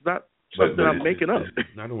 It's not something I'm making up.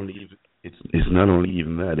 It's not only even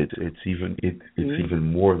that. It's even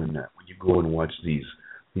more than that. When you go and watch these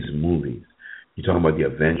movies, you're talking about the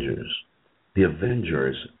Avengers. The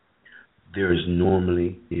Avengers, there is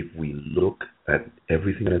normally, if we look at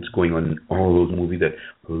everything that's going on in all those movies that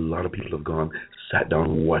a lot of people have sat down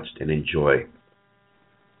and watched and enjoy,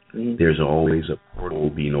 there's always a portal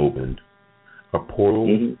being opened. A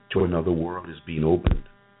portal to another world is being opened.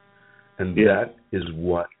 And that is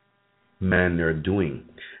what men are doing.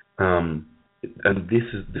 And this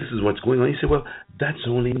is what's going on. You say, well, that's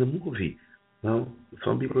only in the movie. Well,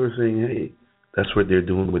 some people are saying, hey, that's what they're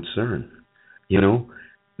doing with CERN.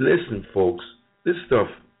 Listen, folks, this stuff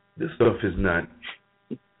is not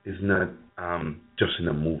just in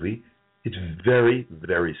a movie. It's very,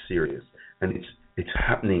 very serious, and it's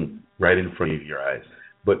happening right in front of your eyes.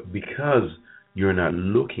 But because you're not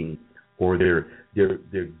looking, or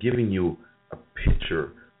they're giving you a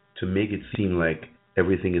picture to make it seem like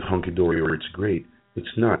everything is hunky dory or it's great,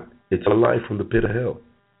 it's not. It's a lie from the pit of hell.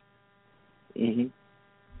 Mhm.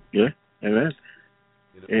 Yeah. Amen.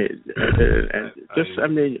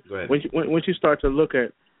 Once you start to look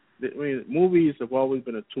at, movies have always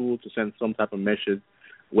been a tool to send some type of message,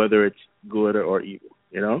 whether it's good or evil,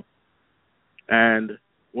 And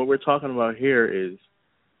what we're talking about here is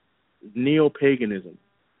neo-paganism.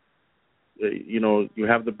 You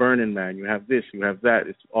have the Burning Man, you have this, you have that.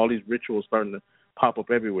 It's all these rituals starting to pop up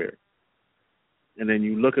everywhere. And then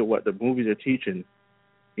you look at what the movies are teaching.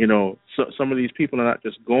 So some of these people are not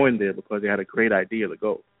just going there because they had a great idea to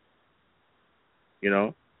go.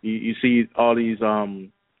 You see all these.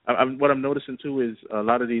 What I'm noticing too is a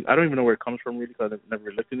lot of these. I don't even know where it comes from really because I've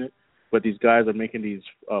never looked in it. But these guys are making these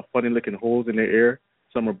funny-looking holes in their ear.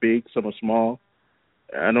 Some are big, some are small.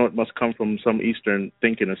 I know it must come from some Eastern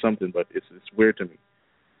thinking or something, but it's weird to me.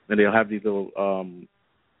 And they'll have these little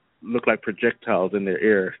look like projectiles in their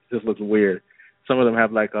ear. It just looks weird. Some of them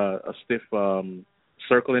have like a stiff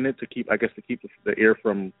circle in it to keep the ear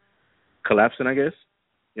from collapsing, I guess.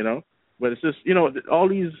 But it's just, all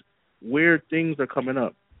these weird things are coming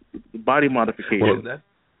up. Body modification. Well,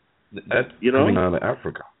 that's coming out of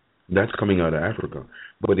Africa. That's coming out of Africa.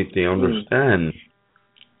 But if they understand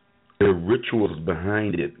the rituals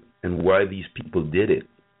behind it and why these people did it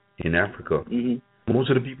in Africa, most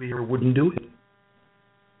of the people here wouldn't do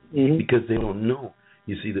it because they don't know.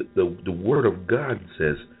 You see, the Word of God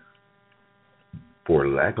says, for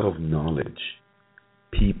lack of knowledge,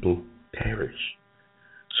 people perish.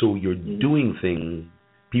 So you're doing things,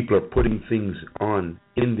 people are putting things on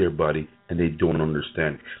in their body, and they don't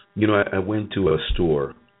understand. I went to a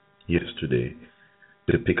store yesterday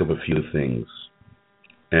to pick up a few things,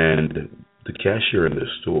 and the cashier in the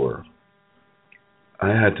store, I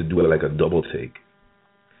had to do like a double take,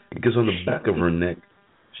 because on the back of her neck,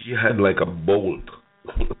 she had like a bolt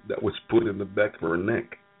that was put in the back of her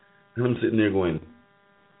neck. And I'm sitting there going,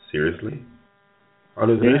 seriously? How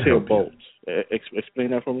does that help? Bolt.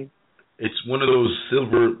 Explain that for me. It's one of those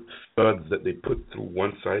silver studs that they put through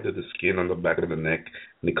one side of the skin on the back of the neck,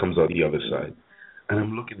 and it comes out the other side. And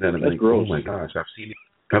I'm looking at it and I'm like, oh my gosh,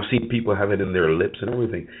 I've seen people have it in their lips and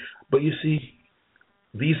everything. But you see,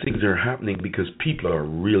 these things are happening because people are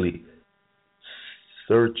really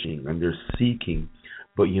searching and they're seeking.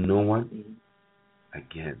 But you know what?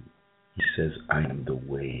 Again, he says, I am the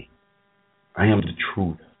way. I am the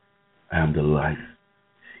truth. I am the life.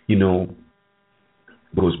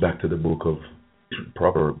 Goes back to the book of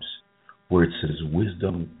Proverbs, where it says,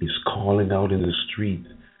 wisdom is calling out in the street.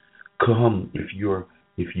 Come, if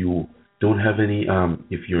you don't have any,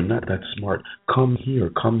 if you're not that smart, come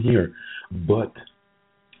here. But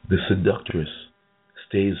the seductress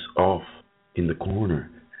stays off in the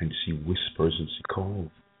corner, and she whispers and she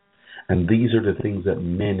calls. And these are the things that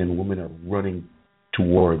men and women are running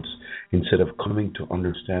towards instead of coming to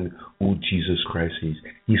understand who Jesus Christ is.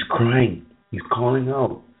 He's crying. He's calling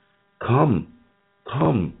out, come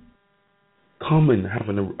and have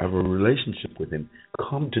a relationship with him.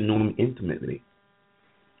 Come to know him intimately.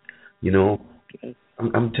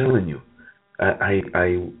 I'm telling you,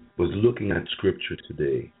 I was looking at scripture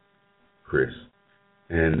today, Chris,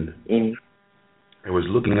 and I was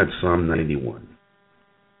looking at Psalm 91.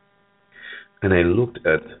 And I looked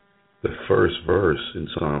at the first verse in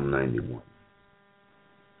Psalm 91.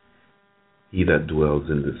 He that dwells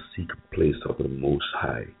in the secret place of the Most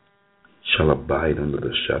High shall abide under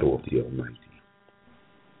the shadow of the Almighty.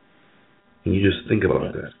 And you just think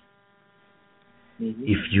about that.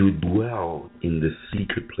 If you dwell in the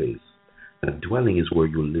secret place, a dwelling is where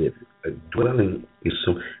you live. A dwelling is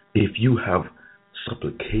if you have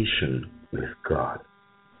supplication with God,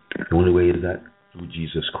 the only way is that through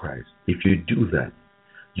Jesus Christ. If you do that,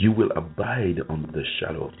 you will abide under the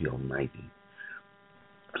shadow of the Almighty.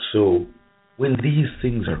 So, when these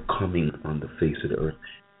things are coming on the face of the earth,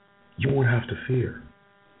 you won't have to fear,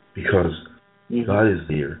 because God is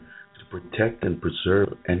there to protect and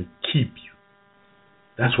preserve and keep you.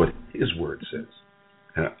 That's what His Word says.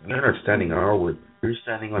 And we're not standing on our word, we're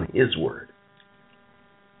standing on His Word.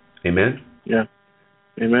 Amen? Yeah.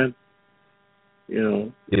 Amen.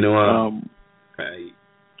 Go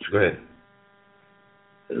ahead.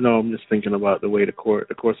 No, I'm just thinking about the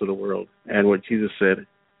course of the world, and what Jesus said.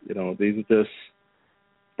 These are just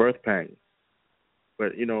birth pangs.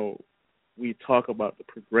 But, we talk about the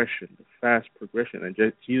progression, the fast progression. And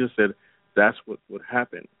Jesus said that's what would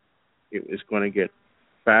happen. It's going to get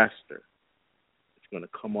faster. going to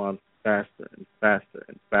come on faster and faster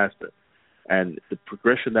and faster. And the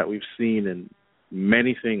progression that we've seen in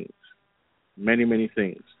many things, many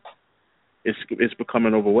things, it's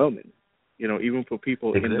becoming overwhelming. Even for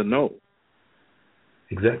people in the know.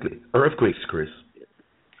 Exactly. Earthquakes, Chris.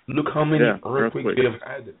 Look how many earthquakes we have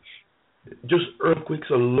had. Just earthquakes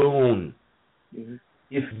alone. Mm-hmm.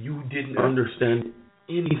 If you didn't understand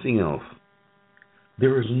anything else,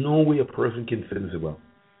 there is no way a person can say, well,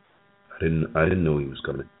 I didn't know he was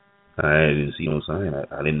coming. I didn't see no sign.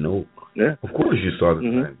 I didn't know. Yeah. Of course you saw the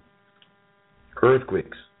sign.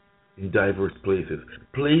 Earthquakes in diverse places.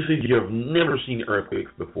 Places you have never seen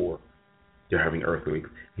earthquakes before. They're having earthquakes.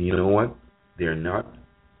 And you know what? They're not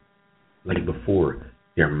like before.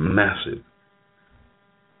 They're massive.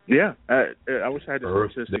 Yeah. I wish I had the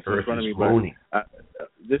statistics in front of me. But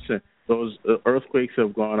listen, those earthquakes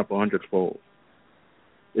have gone up 100-fold.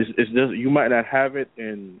 It's just, you might not have it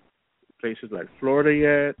in places like Florida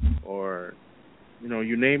yet, or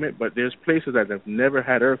you name it, but there's places that have never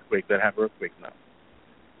had earthquakes that have earthquakes now.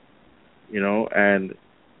 And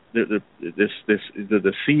the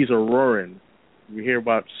seas are roaring. We hear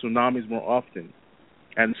about tsunamis more often,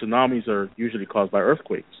 and tsunamis are usually caused by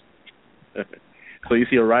earthquakes. So you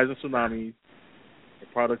see a rise in tsunamis, a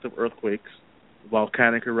product of earthquakes,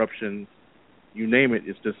 volcanic eruptions, you name it,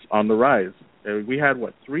 it's just on the rise. We had,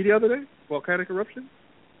 3 the other day? Volcanic eruptions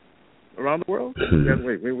around the world?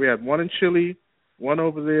 We had one in Chile, one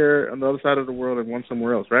over there on the other side of the world, and one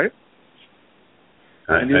somewhere else, right?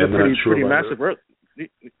 And these are pretty massive earth.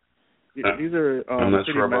 These are I'm not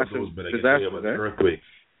pretty sure about massive those, but I can disasters, tell you about the earthquakes.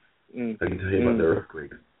 I can tell you about the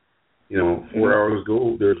earthquakes. 4 hours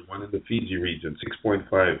ago, there's one in the Fiji region,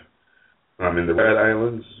 6.5. In the Red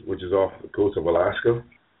Islands, which is off the coast of Alaska,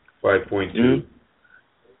 5.2.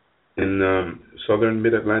 In southern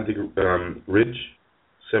Mid-Atlantic Ridge,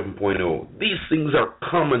 7.0. These things are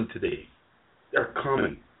common today. They're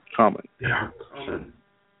common. They are common.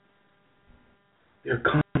 They're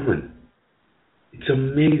common. It's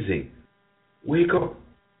amazing. Wake up.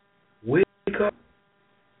 Wake up.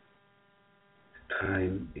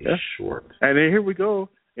 Time is short. And then here we go.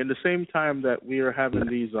 In the same time that we are having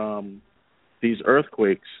these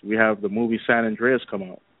earthquakes, we have the movie San Andreas come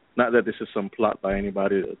out. Not that this is some plot by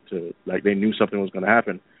anybody to like they knew something was going to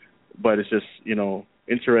happen, but it's just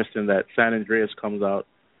interesting that San Andreas comes out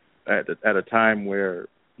at a time where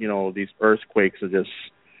these earthquakes are just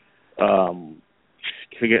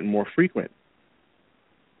getting more frequent.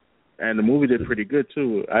 And the movie did pretty good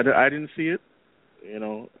too. I didn't see it,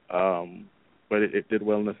 but it did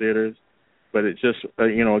well in the theaters. But it's just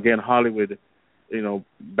again, Hollywood,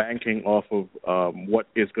 banking off of what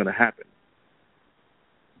is going to happen.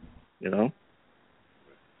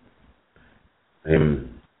 I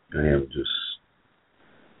am just.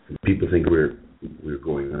 People think we're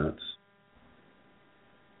going nuts.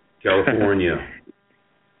 California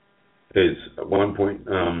is a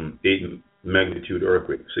 1.8 magnitude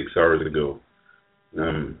earthquake 6 hours ago.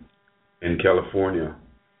 In California,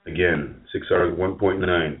 again, 6 hours,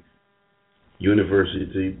 1.9.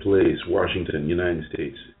 University Place, Washington, United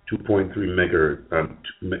States, 2.3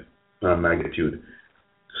 magnitude.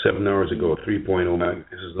 7 hours ago, 3.0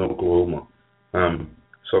 magnitude. This is in Oklahoma.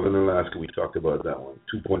 Southern Alaska, we talked about that one.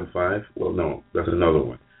 2.5. Well, no, that's another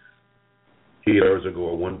one. 8 hours ago,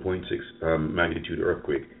 a 1.6 magnitude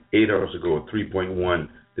earthquake. 8 hours ago, a 3.1.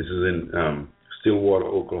 This is in Stillwater,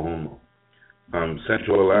 Oklahoma.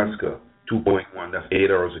 Central Alaska, 2.1. That's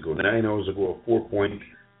 8 hours ago. 9 hours ago, a 4.8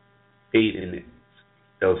 in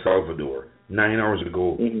El Salvador. 9 hours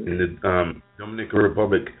ago, in the Dominican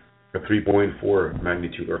Republic, a 3.4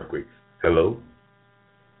 magnitude earthquake. Hello?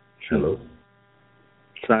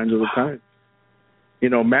 Signs of the time.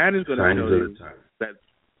 Man is going to tell you that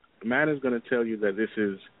man is going to tell you that this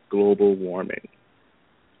is global warming.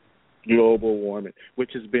 Global warming,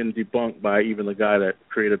 which has been debunked by even the guy that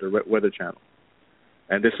created the Weather Channel.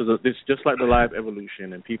 And this is just like the live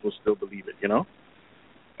evolution, and people still believe it.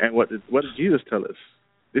 And what did Jesus tell us?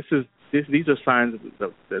 These are signs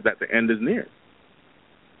that the end is near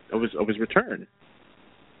of his return.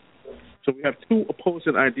 So we have two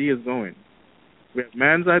opposing ideas going. We have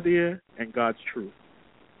man's idea and God's truth.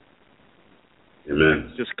 Amen.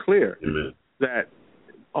 It's just clear that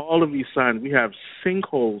all of these signs, we have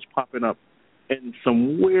sinkholes popping up and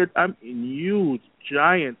some weird, huge,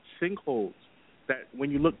 giant sinkholes that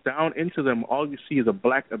when you look down into them, all you see is a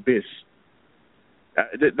black abyss.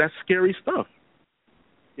 That's scary stuff,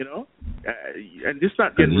 and it's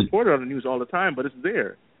not getting reported on the news all the time, but it's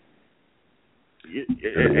there.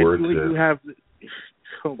 And you have,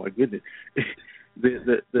 oh my goodness,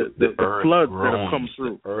 the floods that have come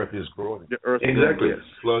through. The earth is growing. The earth exactly. Grows,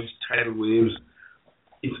 yes. Floods, tidal waves.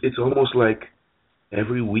 It's almost like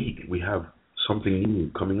every week we have something new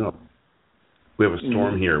coming up. We have a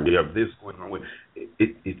storm here. We have this going on.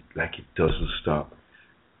 It doesn't stop.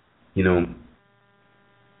 You know,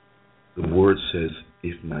 the word says,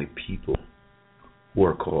 if my people who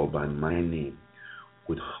are called by my name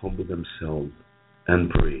would humble themselves and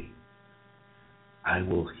pray, I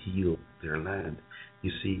will heal their land.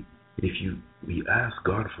 You see, if we ask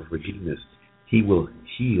God for forgiveness, He will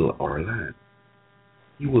heal our land.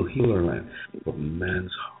 He will heal our land. But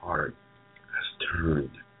man's heart has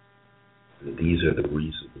turned. And these are the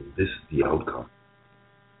reasons. This is the outcome.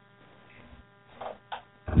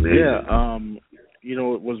 Amazing. Yeah, you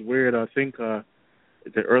know, it was weird. I think the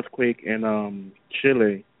earthquake in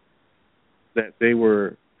Chile, that they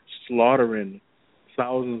were slaughtering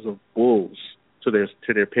thousands of bulls to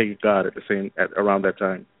their pagan god around that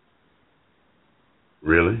time.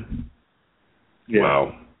 Really? Yeah.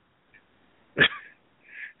 Wow.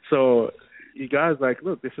 So you guys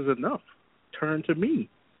look, this is enough. Turn to me.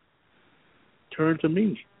 Turn to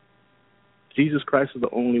me. Jesus Christ is the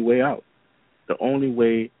only way out, the only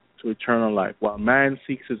way to eternal life. While man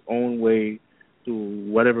seeks his own way through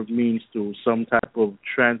whatever means, through some type of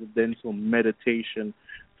transcendental meditation,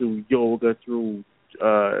 through yoga, through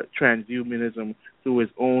transhumanism, through his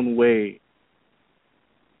own way,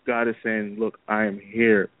 God is saying, look, I am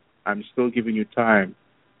here. I'm still giving you time.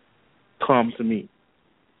 Come to me.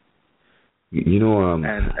 You know, and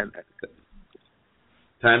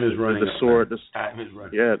time is running. The sword. Time is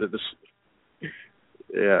running. Yeah.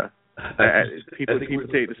 Yeah. People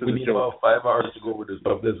take this as a joke. We need about 5 hours to go over the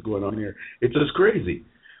stuff that's going on here. It's just crazy.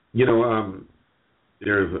 You know,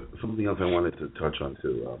 there's something else I wanted to touch on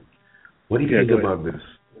too. What do you think about this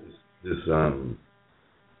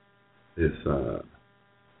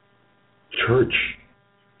church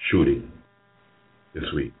shooting this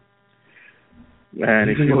week? Man,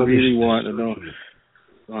 if you really want to know,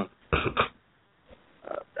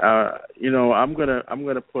 you know, I'm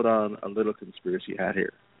gonna put on a little conspiracy hat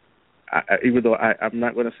here. Even though I'm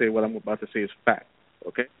not going to say what I'm about to say is fact,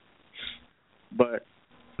 okay? But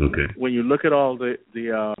when you look at all the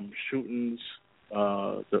shootings,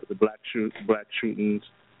 the black shootings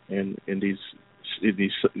in these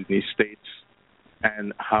states,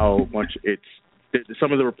 and how much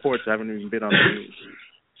some of the reports haven't even been on the news.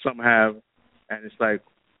 Some have, and it's like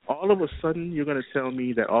all of a sudden you're going to tell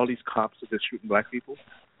me that all these cops are just shooting black people,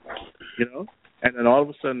 you know? And then all of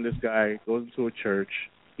a sudden this guy goes into a church.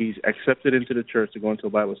 He's accepted into the church to go into a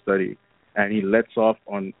Bible study, and he lets off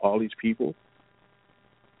on all these people.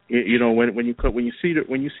 You know, when you see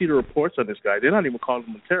the reports on this guy, they're not even calling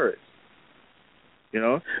him a terrorist. You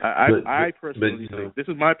know, I personally think, this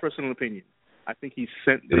is my personal opinion. I think he's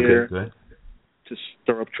sent there to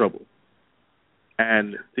stir up trouble,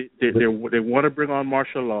 and they want to bring on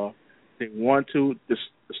martial law. They want to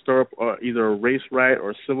stir up either a race riot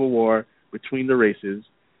or a civil war between the races.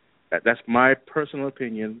 That's my personal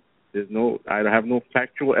opinion. I have no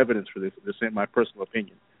factual evidence for this. This ain't my personal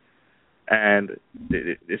opinion. And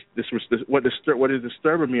what is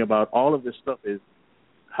disturbing me about all of this stuff is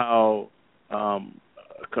how a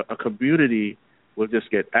community will just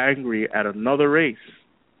get angry at another race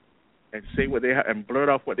and say what they have and blurt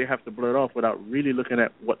off what they have to blurt off without really looking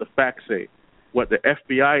at what the facts say. What the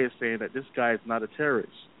FBI is saying, that this guy is not a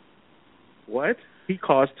terrorist. What? He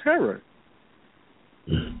caused terror.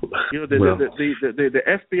 You know, the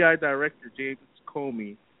FBI director, James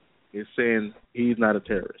Comey, is saying he's not a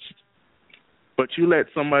terrorist. But you let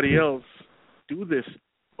somebody else do this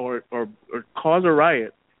or cause a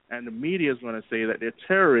riot, and the media is going to say that they're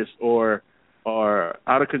terrorists or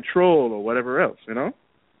out of control or whatever else, you know?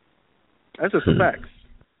 That's just facts.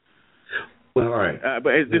 Well, all right.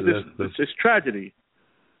 But it's tragedy.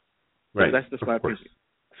 Right. That's just my opinion.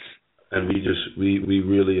 And we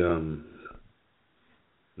really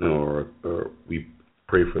we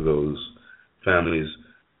pray for those families.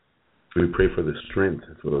 We pray for the strength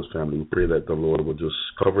for those families. We pray that the Lord will just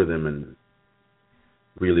cover them and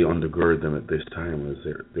really undergird them at this time as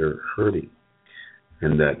they're hurting,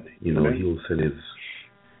 and that He will send His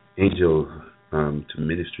angels to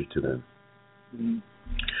minister to them.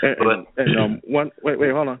 And hold on.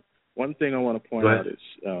 One thing I want to point out is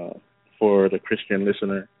for the Christian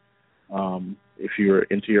listener, if you're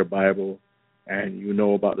into your Bible and you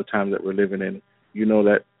know about the time that we're living in, you know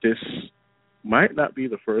that this might not be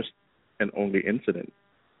the first and only incident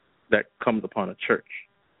that comes upon a church.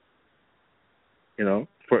 You know,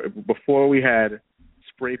 before we had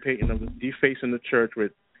spray painting of defacing the church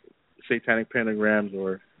with satanic pentagrams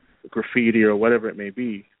or graffiti or whatever it may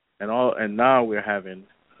be, and now we're having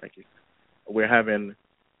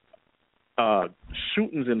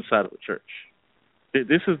shootings inside of the church.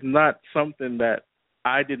 This is not something that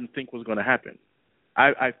I didn't think was going to happen.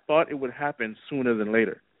 I thought it would happen sooner than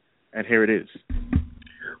later, and here it is.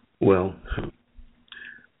 Well,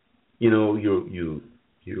 you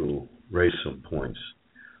raise some points.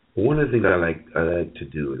 One of the things I like to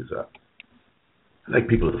do is I like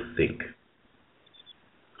people to think.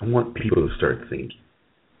 I want people to start thinking.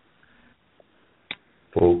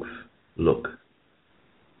 Folks, look,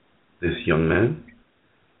 this young man,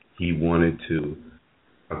 he wanted to,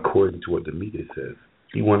 according to what the media says,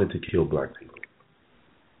 he wanted to kill black people.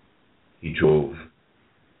 He drove,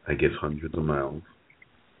 I guess, hundreds of miles,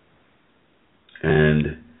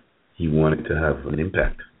 and he wanted to have an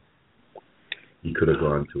impact. He could have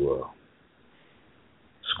gone to a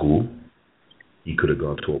school. He could have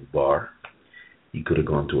gone to a bar. He could have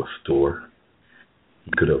gone to a store.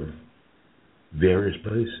 He could have various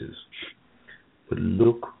places. But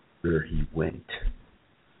look where he went.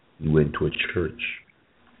 He went to a church.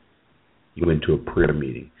 He went to a prayer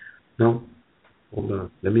meeting. Now, hold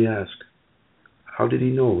on. Let me ask. How did he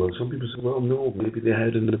know? Well, some people say, well, no, maybe they had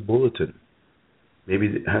it in the bulletin. Maybe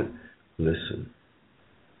they had... Listen.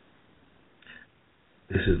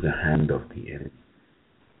 This is the hand of the enemy.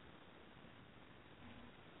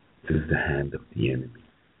 This is the hand of the enemy.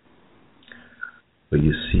 But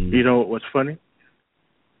you see... You know what's funny?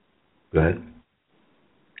 Go ahead.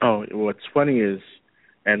 Oh, what's funny is,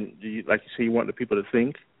 and like you say, you want the people to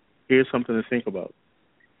think. Here's something to think about.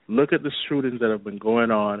 Look at the shootings that have been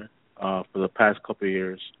going on for the past couple of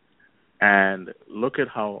years, and look at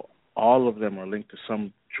how all of them are linked to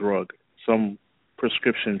some drug, some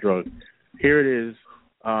prescription drug. Here it is.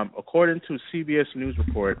 According to CBS News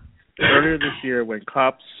report, earlier this year when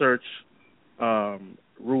cops searched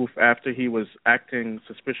Roof after he was acting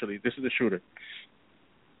suspiciously, this is the shooter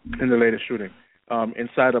in the latest shooting,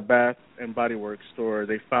 inside a Bath and Body Works store,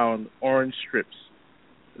 they found orange strips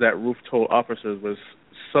that Roof told officers was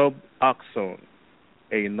Suboxone,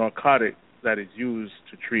 a narcotic that is used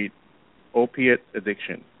to treat opiate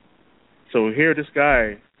addiction. So here this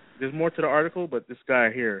guy, there's more to the article, but this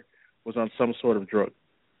guy here was on some sort of drug.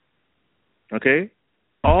 Okay?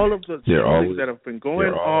 All of the things that have been going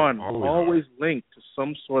on always linked to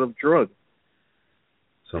some sort of drug.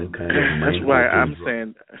 Some kind of That's why I'm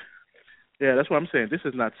saying, that's why I'm saying this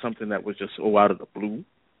is not something that was just out of the blue.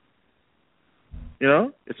 You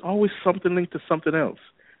know? It's always something linked to something else.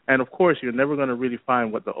 And, of course, you're never going to really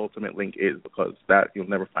find what the ultimate link is because that you'll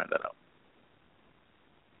never find that out.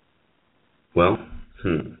 Well,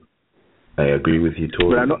 I agree with you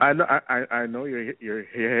totally. But I know your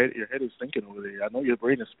head is thinking over there. I know your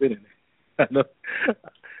brain is spinning. I know.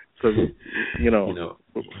 So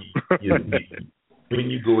when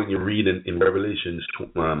you go and you read in Revelations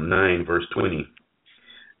 9 verse 20,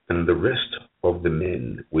 and the rest of the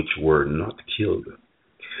men which were not killed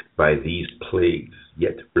by these plagues,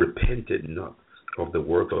 yet repented not of the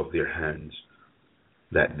work of their hands,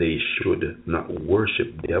 that they should not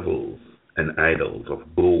worship devils and idols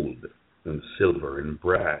of gold and silver and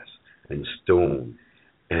brass and stone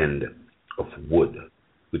and of wood,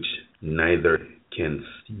 which neither can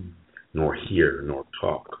see nor hear nor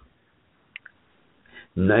talk.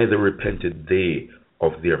 Neither repented they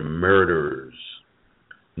of their murders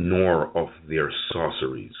nor of their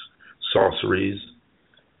sorceries.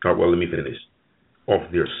 Let me finish.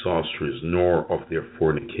 Of their sorceries, nor of their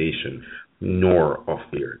fornication, nor of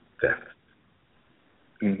their theft.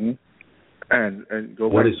 Mm-hmm. And go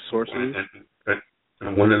back to sorceries.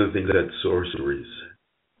 And one of the things that sorceries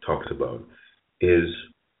talks about is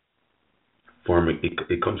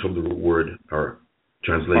it comes from the root word or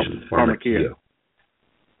translation pharmakia,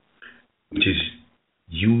 which is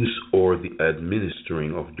use or the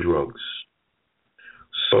administering of drugs.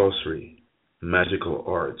 Sorcery, magical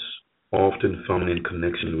arts, often found in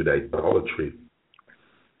connection with idolatry,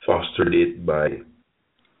 fostered it by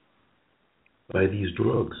these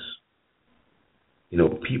drugs. You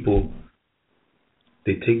know, people,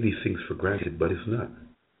 they take these things for granted, but it's not.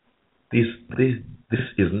 This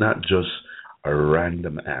is not just a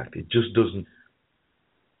random act. It just doesn't,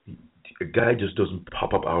 a guy just doesn't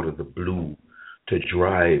pop up out of the blue to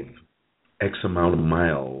drive X amount of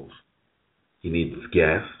miles. He needs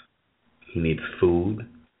gas. He needs food.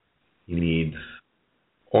 He needs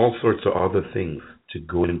all sorts of other things to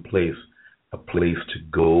go in place. A place to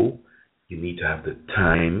go. You need to have the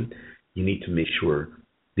time. You need to make sure.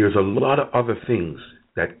 There's a lot of other things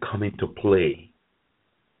that come into play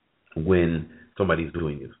when somebody's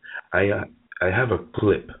doing this. I have a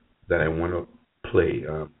clip that I want to play.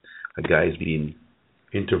 a guy's being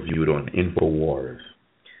interviewed on InfoWars,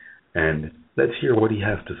 and let's hear what he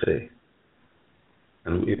has to say.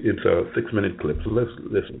 And it's a 6-minute clip, so let's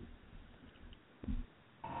listen.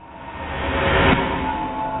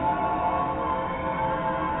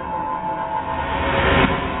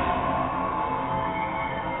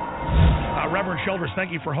 Reverend Childress,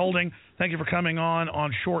 thank you for holding. Thank you for coming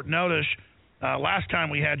on short notice. Last time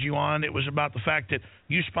we had you on, it was about the fact that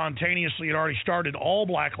you spontaneously had already started All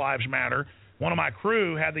Black Lives Matter. One of my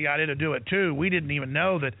crew had the idea to do it too. We didn't even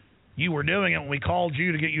know that you were doing it when we called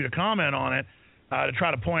you to get you to comment on it, to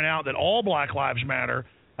try to point out that all Black Lives Matter.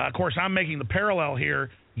 Of course, I'm making the parallel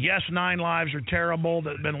here. Yes, 9 lives are terrible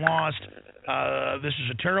that have been lost. This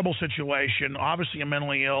is a terrible situation. Obviously a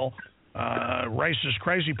mentally ill, racist,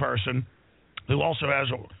 crazy person who also has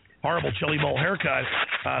a horrible chili bowl haircut,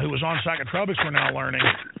 who was on psychotropics, we're now learning.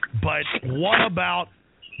 But what about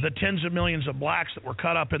the tens of millions of blacks that were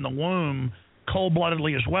cut up in the womb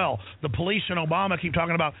cold-bloodedly as well? The police in Obama keep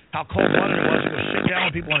talking about how cold-blooded it was to sit down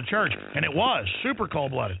with people in a church, and it was super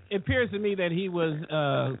cold-blooded. It appears to me that he was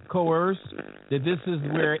coerced, that this is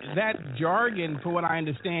where that jargon, for what I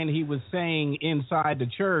understand he was saying inside the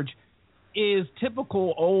church, is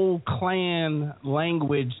typical old Klan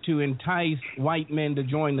language to entice white men to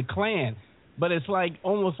join the Klan. But it's like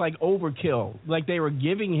almost like overkill, like they were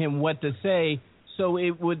giving him what to say so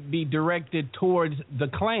it would be directed towards the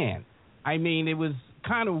Klan. I mean, it was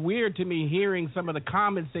kind of weird to me hearing some of the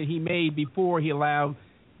comments that he made before he allowed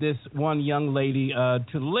this one young lady to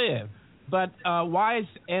live. But why is,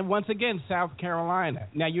 and once again, South Carolina.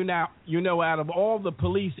 Now, you know, out of all the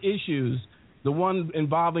police issues, the one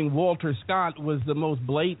involving Walter Scott was the most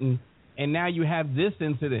blatant, and now you have this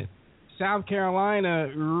incident. South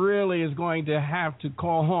Carolina really is going to have to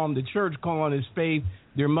call on the church, call on his faith.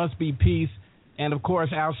 There must be peace. And, of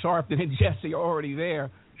course, Al Sharpton and Jesse are already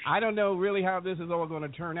there. I don't know really how this is all going to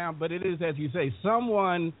turn out, but it is, as you say,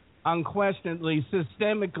 someone unquestionably,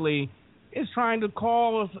 systemically, is trying to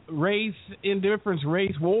call race indifference,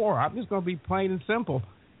 race war. I'm just going to be plain and simple.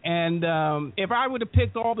 And if I would have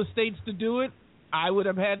picked all the states to do it, I would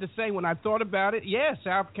have had to say, when I thought about it, yes,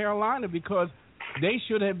 South Carolina, because they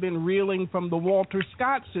should have been reeling from the Walter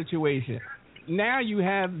Scott situation. Now you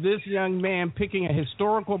have this young man picking a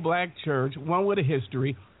historical black church, one with a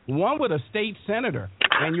history, one with a state senator.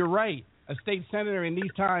 And you're right, a state senator in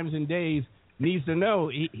these times and days needs to know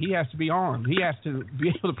he has to be armed. He has to be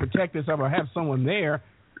able to protect himself or have someone there.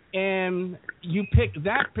 And you pick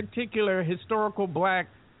that particular historical black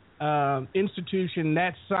institution,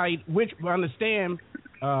 that site, which I understand,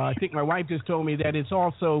 I think my wife just told me that it's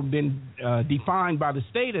also been defined by the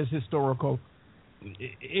state as historical.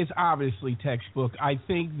 It's obviously textbook. I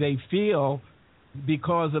think they feel,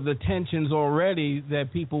 because of the tensions already,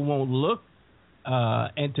 that people won't look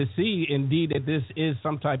and to see, indeed, that this is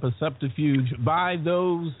some type of subterfuge by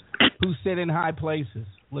those who sit in high places.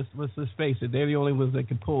 Let's face it, they're the only ones that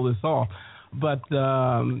can pull this off. But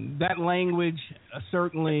that language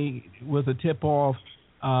certainly was a tip-off.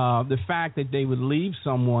 The fact that they would leave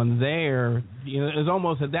someone there, you know, it's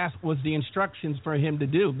almost that was the instructions for him to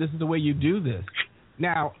do. This is the way you do this.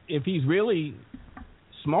 Now, if he's really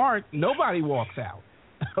smart, nobody walks out,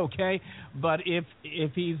 okay? But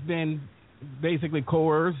if he's been basically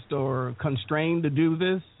coerced or constrained to do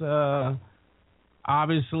this,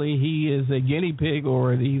 obviously he is a guinea pig,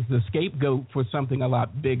 or he's the scapegoat for something a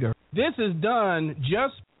lot bigger. This is done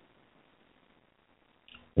just...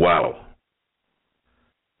 Wow.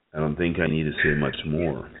 I don't think I need to say much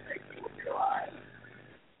more.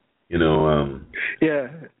 You know,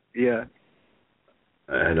 Yeah.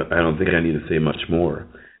 I don't think I need to say much more.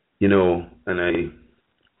 You know, and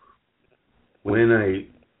when I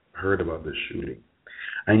heard about this shooting,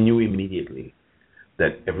 I knew immediately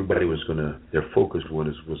that everybody was their focus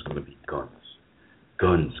was going to be guns.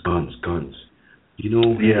 Guns. You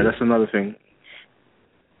know? Yeah, that's another thing.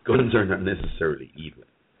 Guns are not necessarily evil.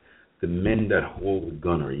 The men that hold a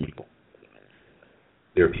gun are evil.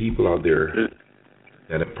 There are people out there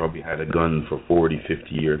that have probably had a gun for 40,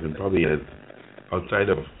 50 years and probably have, outside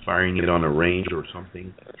of firing it on a range or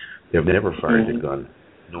something, they've never fired a gun.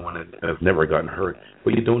 No one has never gotten hurt.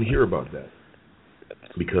 But you don't hear about that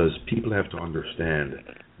because people have to understand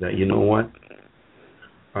that, you know what?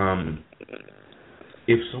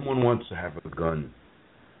 If someone wants to have a gun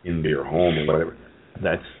in their home or whatever,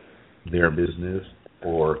 that's their business.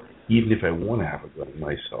 Or even if I want to have a gun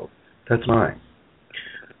myself, that's mine.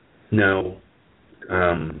 Now,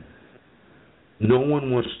 no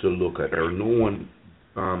one wants to look at, or no one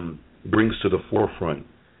brings to the forefront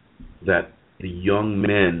that the young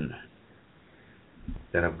men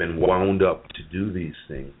that have been wound up to do these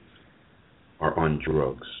things are on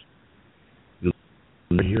drugs. You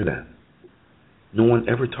don't hear that. No one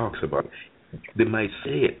ever talks about it. They might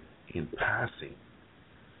say it in passing.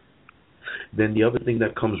 Then the other thing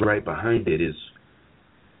that comes right behind it is,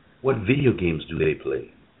 what video games do they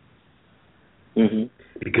play? Mm-hmm.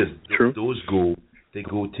 Because those go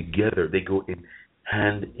together. They go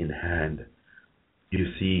hand in hand. You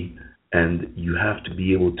see, and you have to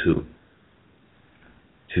be able to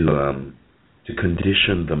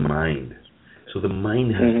condition the mind. So the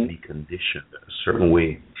mind has to be conditioned a certain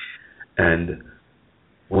way, and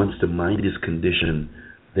once the mind is conditioned,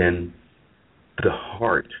 then the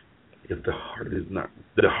heart, if the heart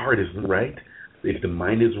isn't right. If the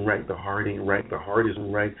mind isn't right, the heart ain't right. The heart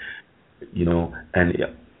isn't right, and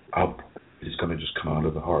it's going to just come out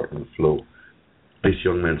of the heart and flow. This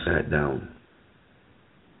young man sat down.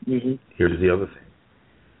 Mm-hmm. Here's the other thing.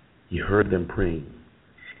 He heard them praying.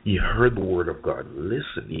 He heard the word of God.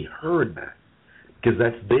 Listen, he heard that, because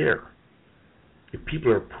that's there. If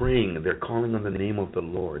people are praying, they're calling on the name of the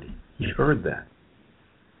Lord. He heard that.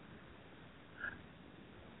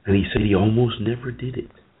 And he said he almost never did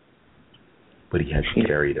it, but he had to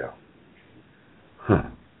carry it out.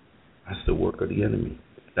 That's the work of the enemy.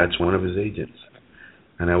 That's one of his agents.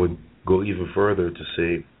 And I would go even further to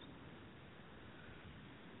say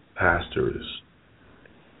pastors,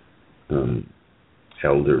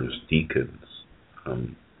 elders, deacons,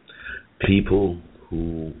 people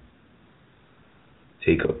who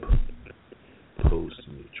take up posts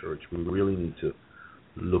in the church. We really need to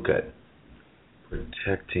look at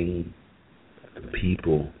protecting the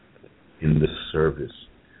people in the service,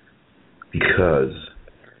 because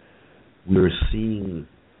we're seeing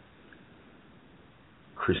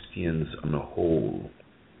Christians on a whole,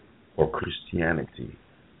 or Christianity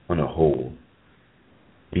on a whole,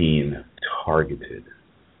 being targeted.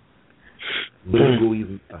 We're going to go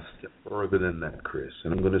even a step further than that, Chris,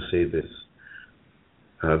 and I'm going to say this.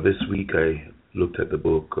 This week I looked at the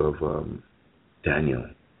book of Daniel.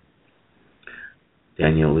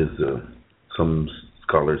 Daniel is, some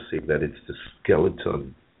scholars say that it's the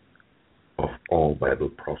skeleton of all Bible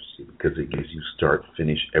prophecy, because it gives you start,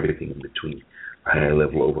 finish, everything in between, a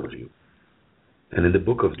high-level overview. And in the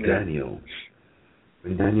book of Daniel,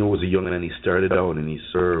 when Daniel was a young man, he started out and he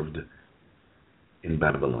served in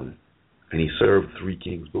Babylon. And he served 3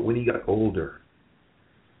 kings. But when he got older,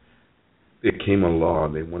 there came a law.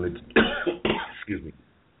 They wanted to,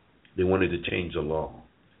 they wanted to change the law.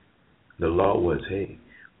 The law was, hey,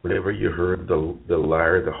 whatever you heard, the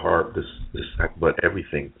lyre, the harp, the sackbut,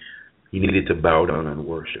 everything, you needed to bow down and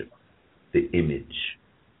worship the image.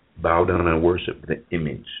 Bow down and worship the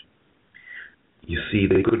image. You see,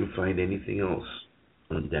 they couldn't find anything else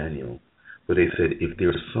on Daniel. But they said, if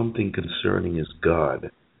there's something concerning his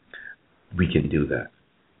God, we can do that.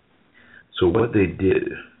 So what they did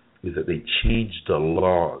is that they changed the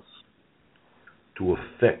laws to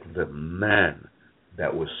affect the man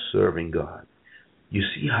that was serving God. You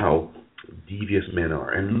see how devious men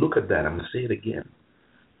are. And look at that. I'm going to say it again.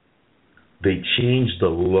 They changed the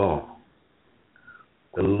law.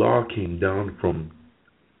 The law came down from,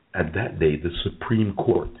 at that day, the Supreme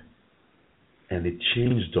Court. And it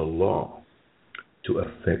changed the law to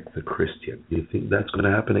affect the Christian. Do you think that's going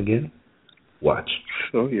to happen again? Watch.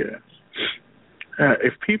 Oh, yeah.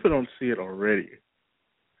 If people don't see it already,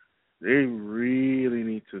 they really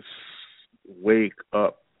need to wake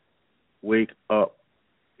up. Wake up.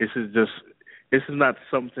 This is not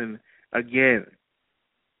something, again,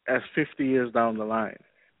 as 50 years down the line.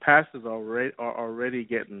 Pastors are already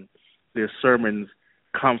getting their sermons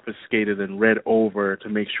confiscated and read over to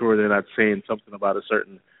make sure they're not saying something about a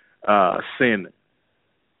certain sin.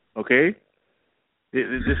 Okay?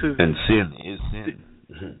 And sin is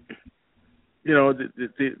sin. You know,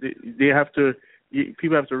 they have to.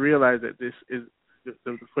 People have to realize that this is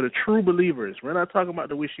for the true believers. We're not talking about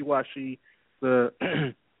the wishy-washy, the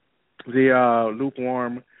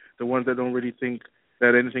lukewarm, the ones that don't really think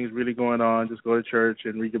that anything's really going on. Just go to church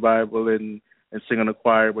and read the Bible and sing on the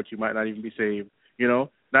choir, but you might not even be saved. You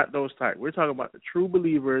know, not those type. We're talking about the true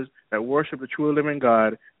believers that worship the true living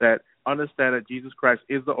God, that understand that Jesus Christ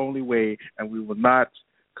is the only way, and we will not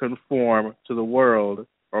conform to the world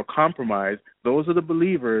or compromise. Those are the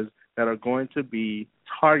believers that are going to be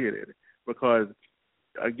targeted, because,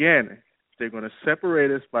 again, they're going to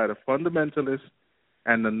separate us by the fundamentalists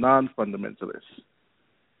and the non-fundamentalists.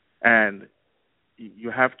 And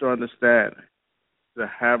you have to understand the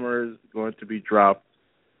hammer is going to be dropped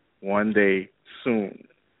one day soon,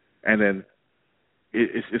 and then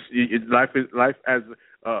life as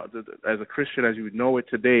a Christian as you know it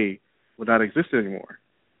today will not exist anymore.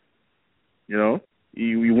 You know,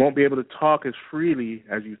 You won't be able to talk as freely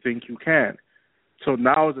as you think you can. So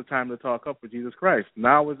now is the time to talk up for Jesus Christ.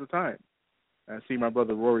 Now is the time. I see my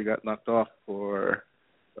brother Rory got knocked off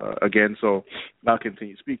again, so I'll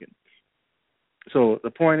continue speaking. So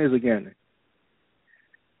the point is, again,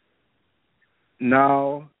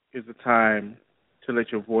 now is the time to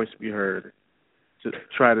let your voice be heard, to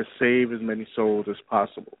try to save as many souls as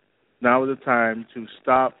possible. Now is the time to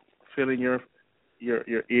stop filling your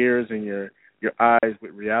ears and your eyes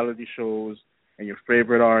with reality shows and your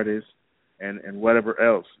favorite artists and whatever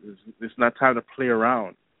else. It's not time to play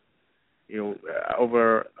around.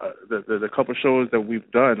 Over the couple shows that we've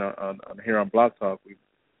done on here on Blog Talk, we've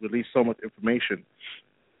released so much information.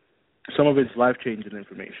 Some of it's life-changing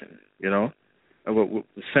information, And the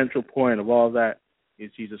central point of all that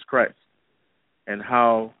is Jesus Christ and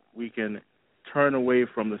how we can turn away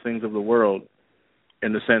from the things of the world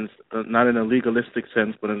in the sense, not in a legalistic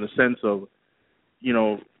sense, but in the sense of,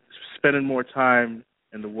 spending more time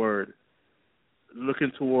in the Word,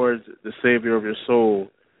 looking towards the Savior of your soul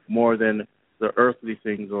more than the earthly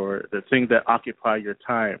things or the things that occupy your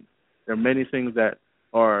time. There are many things that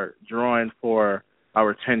are drawing for our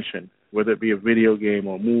attention, whether it be a video game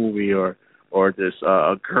or a movie or just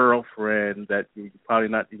a girlfriend that you're probably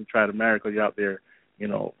not even trying to marry because you're out there,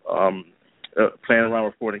 playing around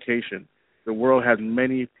with fornication. The world has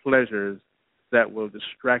many pleasures that will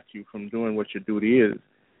distract you from doing what your duty is.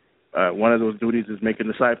 One of those duties is making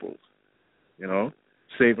disciples,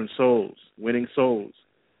 saving souls, winning souls.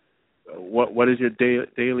 What is your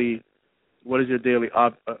daily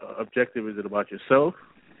objective? Is it about yourself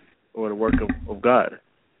or the work of God?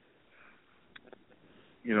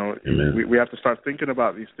 We have to start thinking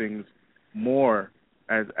about these things more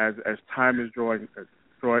as time is drawing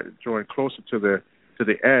closer to the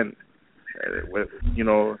end.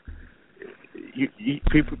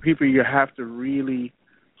 People, you have to really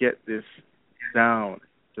get this down.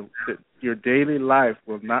 Your daily life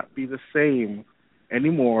will not be the same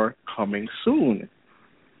anymore coming soon.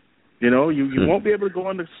 You won't be able to go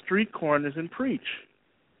on the street corners and preach.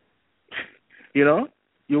 You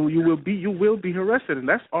will be arrested, and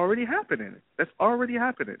that's already happening.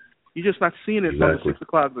 You're just not seeing it on the 6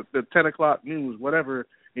 o'clock, the 10 o'clock news, whatever.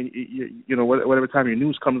 Whatever time your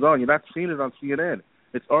news comes on, you're not seeing it on CNN.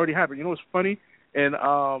 It's already happened. What's funny? In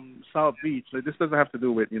South Beach, this doesn't have to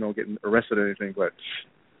do with getting arrested or anything, but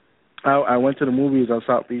I went to the movies on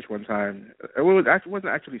South Beach one time. It wasn't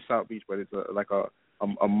actually South Beach, but it's like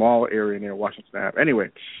a mall area near Washington Ave. Anyway,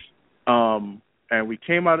 and we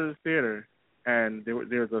came out of the theater, and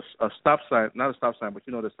there's a stop sign, not a stop sign, but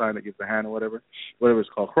the sign that gives the hand or whatever it's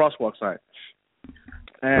called, crosswalk sign.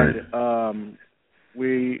 And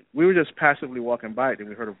we were just passively walking by it, and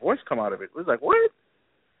we heard a voice come out of it. It was like, what?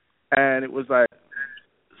 And it was like,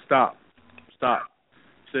 stop,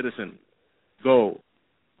 citizen, go,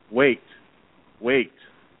 wait. And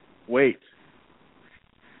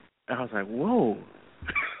I was like, whoa,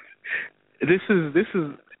 this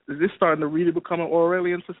is starting to really become an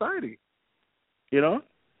Orwellian society, And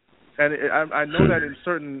I know that in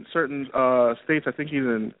certain states, I think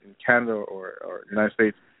even in Canada or United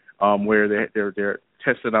States, where they're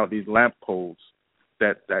testing out these lamp codes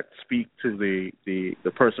that speak to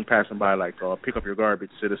the person passing by, like pick up your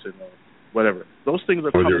garbage, citizen, or whatever. Those things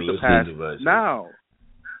are coming to pass now.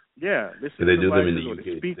 Yeah, they do them in the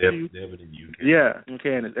UK. They have it in the UK. Yeah,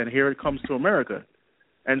 okay, and here it comes to America.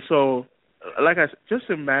 And so, like I said, just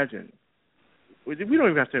imagine. We don't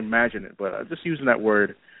even have to imagine it, but just using that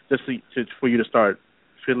word just for you to start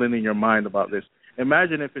filling in your mind about this.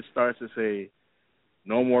 Imagine if it starts to say,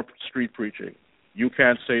 no more street preaching. You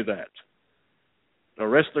can't say that.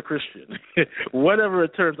 Arrest the Christian. Whatever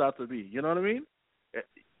it turns out to be. You know what I mean?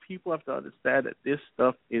 People have to understand that this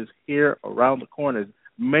stuff is here around the corner.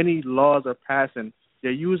 Many laws are passing.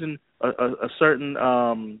 They're using a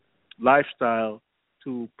certain lifestyle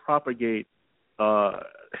to propagate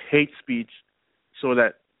hate speech so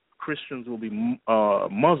that Christians will be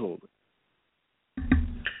muzzled.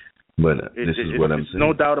 But this is what I'm saying.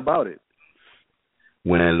 No doubt about it.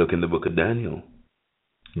 When I look in the book of Daniel,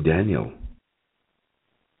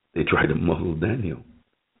 they tried to muzzle Daniel,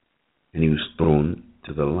 and he was thrown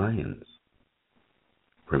to the lions.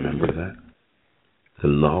 Remember that? The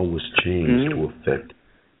law was changed to affect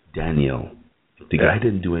Daniel. The guy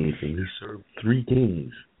didn't do anything. He served 3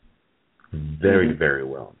 kings very, very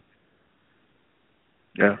well.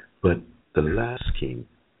 Yeah. But the last king,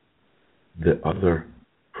 the other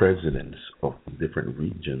presidents of different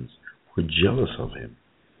regions were jealous of him.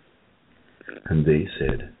 And they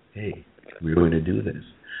said, hey, we're going to do this.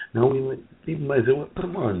 Now, people might say, well,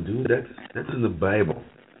 come on, dude, that's in the Bible.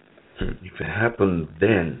 If it happened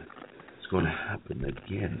then, it's going to happen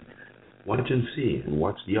again. Watch and see, and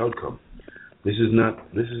watch the outcome. There's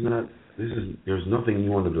nothing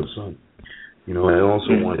new under the sun. You know, I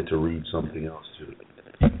also wanted to read something else too.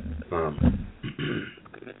 I'm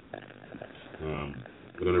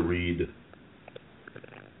going to read,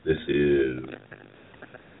 this is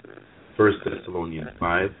 1 Thessalonians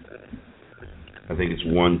 5. I think it's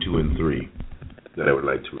 1, 2, and 3 that I would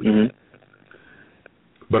like to read.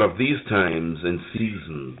 But of these times and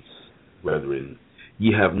seasons, brethren,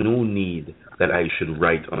 ye have no need that I should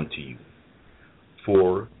write unto you.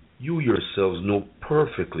 For you yourselves know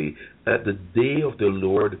perfectly that the day of the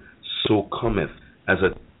Lord so cometh as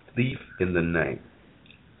a thief in the night.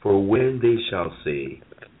 For when they shall say,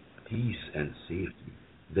 peace and safety,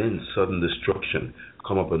 then sudden destruction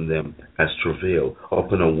come upon them as travail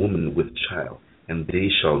upon a woman with child, and they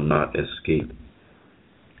shall not escape.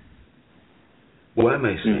 Why am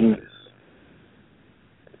I saying this?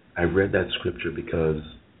 I read that scripture because,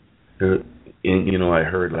 I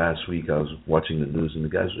heard last week, I was watching the news, and the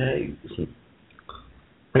guys said, hey, listen,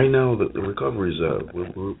 right now the recovery's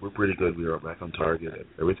we're pretty good. We are back on target.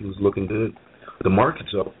 Everything's looking good. The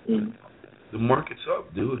market's up. The market's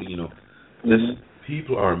up, dude.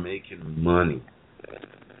 People are making money,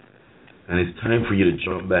 and it's time for you to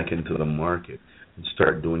jump back into the market and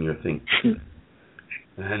start doing your thing.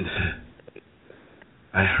 And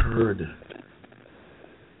I heard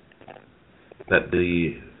that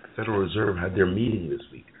the Federal Reserve had their meeting this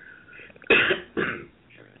week.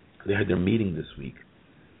 They had their meeting this week.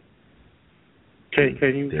 Can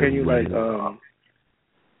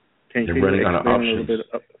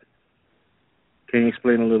you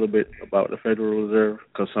explain a little bit about the Federal Reserve?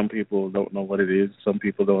 Because some people don't know what it is. Some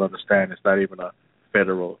people don't understand. It's not even a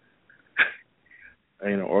federal,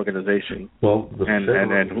 organization. Well, the Federal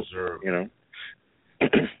Reserve,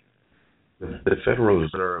 the Federal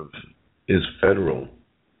Reserve is federal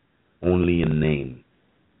only in name.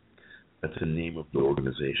 That's the name of the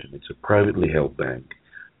organization. It's a privately held bank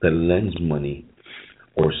that lends money,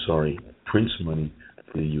 prints money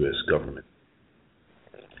to the U.S. government.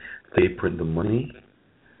 They print the money,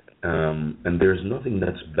 and there's nothing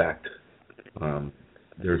that's backed.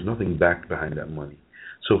 There's nothing backed behind that money.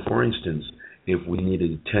 So, for instance, if we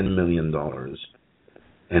needed $10 million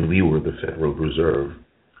and we were the Federal Reserve,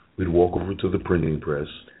 we'd walk over to the printing press,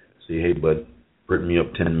 say, hey, bud, print me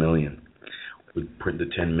up $10 million. We'd print the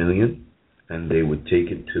 $10 million, and they would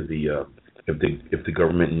take it to the, if the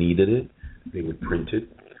government needed it, they would print it,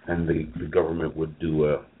 and the government would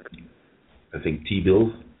do,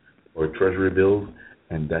 T-bills or treasury bills,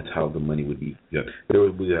 and that's how the money would be. Yeah, there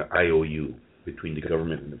would be an IOU between the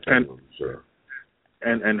government and the Federal Reserve.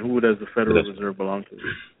 And who does the Federal Reserve belong to?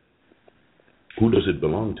 Who does it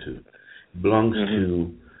belong to? It belongs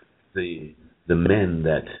to the men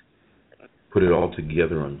that put it all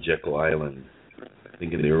together on Jekyll Island, I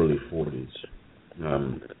think in the early 40s,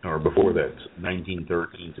 or before that,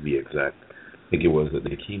 1913 to be exact. I think it was that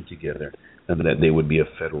they came together and that they would be a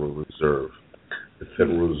Federal Reserve. The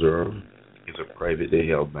Federal Reserve is a privately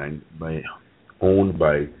held bank owned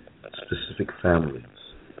by specific families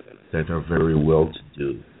that are very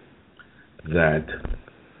well-to-do, that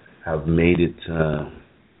have made it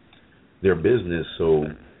their business. So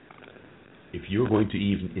if you're going to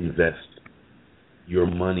even invest your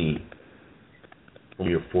money from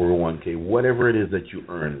your 401k, whatever it is that you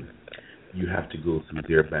earn, you have to go through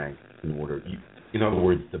their bank in order. In other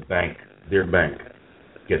words, their bank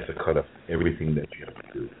gets a cut of everything that you have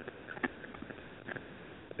to do.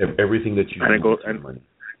 Everything that you do with your money.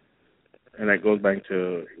 And that goes back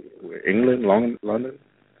to England, London?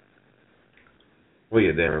 Well,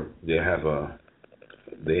 yeah, they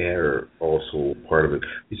are also part of it.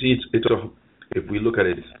 You see, if we look at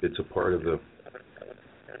it, it's a part of the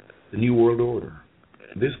New World Order.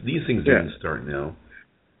 These things didn't start now.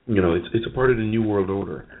 It's a part of the New World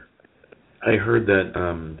Order. I heard that,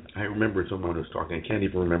 I remember someone was talking, I can't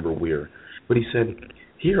even remember where, but he said,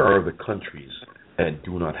 here are the countries that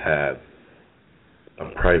do not have a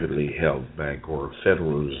privately held bank or a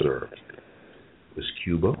Federal Reserve. It was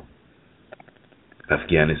Cuba,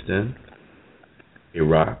 Afghanistan,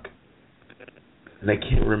 Iraq, and I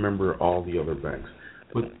can't remember all the other banks,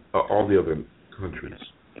 but all the other countries.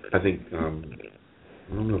 I think, I don't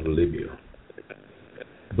know, Libya.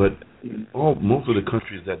 But most of the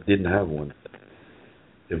countries that didn't have one,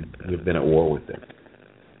 we've been at war with them.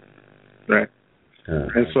 Right.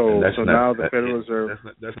 And so now the Federal Reserve...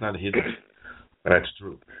 That's not hidden. That's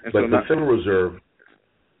true. But the Federal Reserve,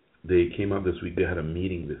 they came out this week. They had a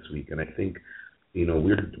meeting this week, and I think,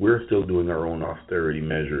 we're still doing our own austerity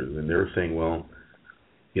measures, and they're saying, well,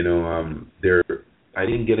 I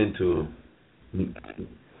didn't get into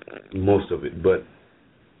most of it, but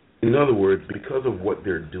in other words, because of what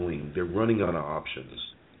they're doing, they're running out of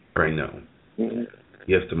options right now. Mm-hmm.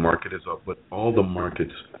 Yes, the market is up, but all the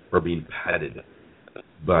markets are being padded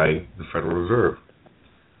by the Federal Reserve.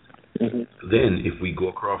 Mm-hmm. Then, if we go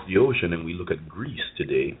across the ocean and we look at Greece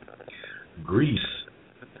today, Greece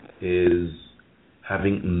is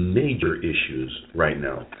having major issues right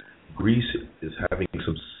now. Greece is having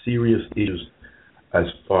some serious issues as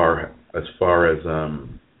far as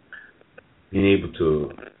being able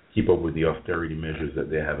to keep up with the austerity measures that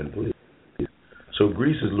they have in place. So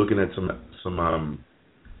Greece is looking at some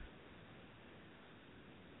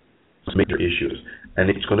major issues, and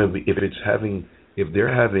it's going to be if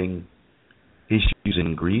they're having issues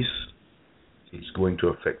in Greece, it's going to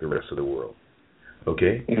affect the rest of the world.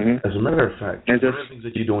 Okay? Mm-hmm. As a matter of fact, one of the things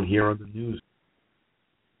that you don't hear on the news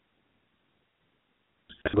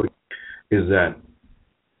is that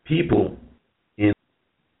people in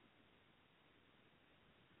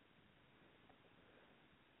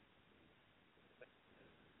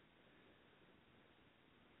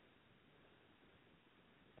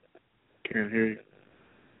can't hear you.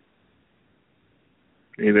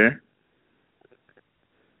 Are you there?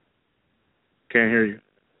 Can't hear you.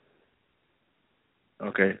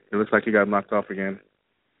 Okay, it looks like you got knocked off again.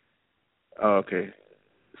 Oh, okay,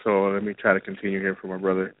 so let me try to continue here for my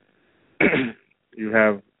brother. You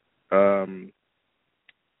have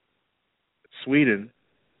Sweden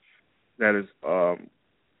that is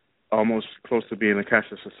almost close to being a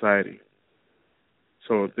cashless society.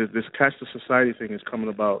 So this cashless society thing is coming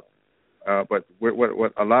about, but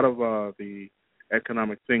what a lot of the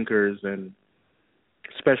economic thinkers and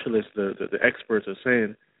specialists, the experts are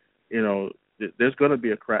saying, there's going to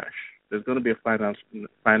be a crash. There's going to be a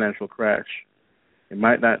financial crash. It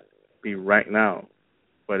might not be right now,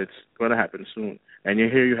 but it's going to happen soon. And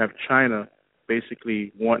you have China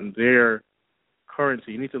basically wanting their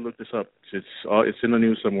currency. You need to look this up. It's in the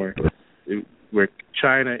news somewhere. Where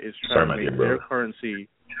China is trying to make their currency.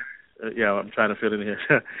 I'm trying to fit in here.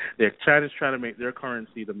 China's trying to make their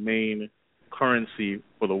currency the main currency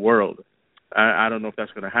for the world. I don't know if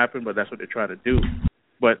that's going to happen, but that's what they're trying to do.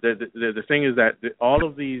 But the thing is that all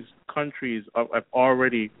of these countries have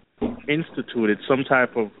already instituted some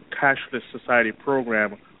type of cashless society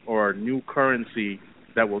program or new currency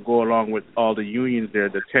that will go along with all the unions there.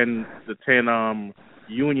 The 10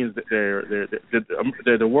 unions that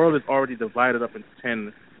the world is already divided up into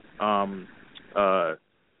 10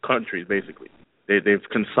 countries. Basically, they've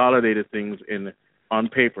consolidated things on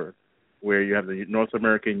paper, where you have the North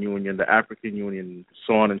American Union, the African Union,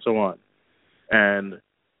 so on and so on. And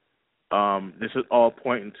this is all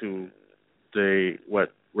pointing to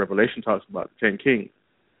what Revelation talks about, the 10 kings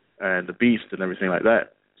and the beast and everything like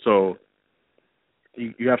that. So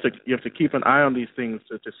you have to keep an eye on these things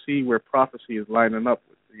to see where prophecy is lining up,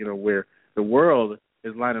 where the world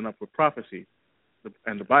is lining up with prophecy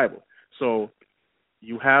and the Bible. So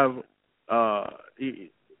you have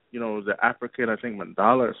the African, I think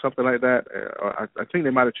Mandala or something like that. I think they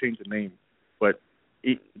might have changed the name, but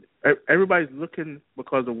everybody's looking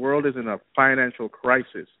because the world is in a financial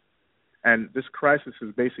crisis, and this crisis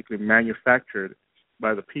is basically manufactured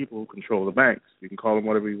by the people who control the banks. You can call them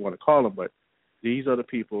whatever you want to call them, but these are the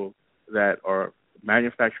people that are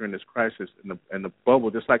manufacturing this crisis, and the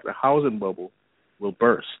bubble, just like the housing bubble, will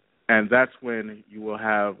burst, and that's when you will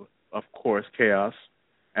have, of course, chaos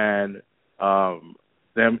and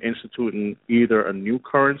them instituting either a new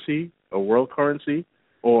currency, a world currency,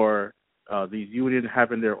 or these unions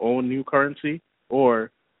having their own new currency,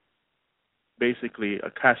 or basically a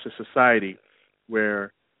cashless society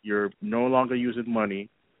where you're no longer using money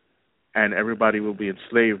and everybody will be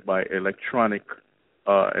enslaved by an electronic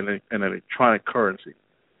currency,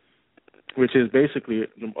 which is basically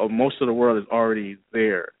most of the world is already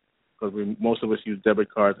there, because most of us use debit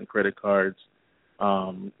cards and credit cards.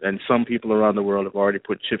 And some people around the world have already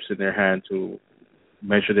put chips in their hand to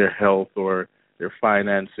measure their health or their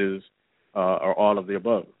finances, or all of the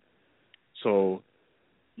above. So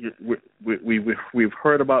we've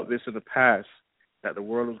heard about this in the past, that the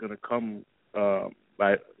world is going to come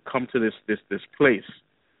to this place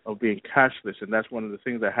of being cashless, and that's one of the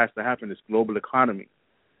things that has to happen. This global economy,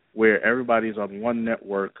 where everybody's on one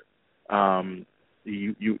network.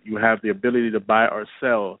 You have the ability to buy or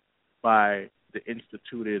sell by the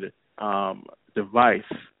instituted device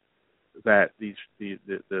that the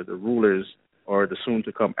rulers or the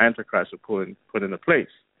soon-to-come Antichrist will put into place.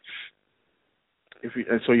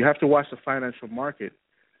 And so you have to watch the financial market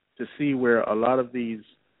to see where a lot of these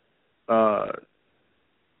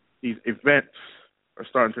events are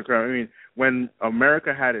starting to occur. I mean, when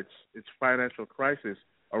America had its financial crisis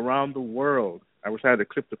around the world, I wish I had a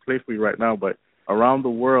clip to play for you right now, but around the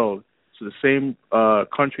world, so the same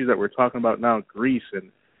countries that we're talking about now, Greece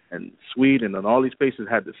and Sweden and all these places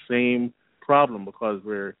had the same problem because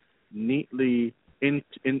we're neatly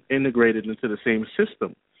integrated into the same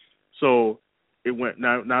system. So it went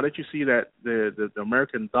now that you see that the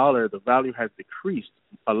American dollar, the value has decreased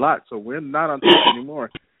a lot. So we're not on top anymore.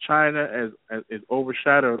 China is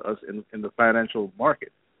overshadowed us in the financial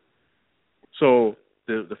market. So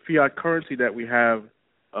the fiat currency that we have,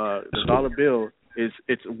 the dollar bill,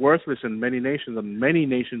 it's worthless in many nations, and many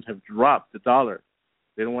nations have dropped the dollar.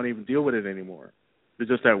 They don't want to even deal with it anymore. It's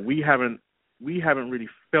just that we haven't really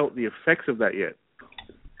felt the effects of that yet,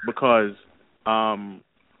 because the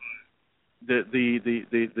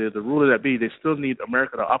ruler that be, they still need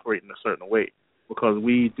America to operate in a certain way, because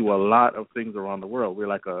we do a lot of things around the world. We're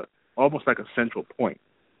like almost like a central point,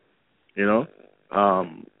 you know.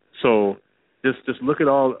 So just look at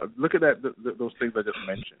those things I just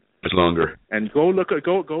mentioned. It's longer. And go look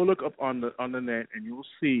up on the net, and you will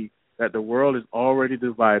see that the world is already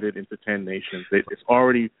divided into 10 nations. It's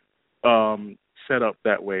already set up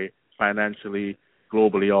that way financially,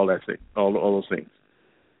 globally, all those things.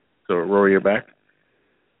 So Rory, you're back.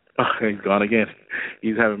 Oh, he's gone again.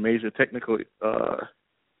 He's having major technical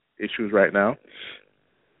issues right now.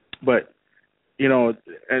 But you know,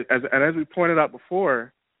 as we pointed out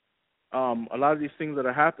before, a lot of these things that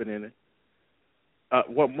are happening,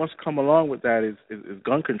 what must come along with that is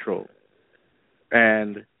gun control.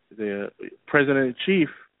 And the President-in-Chief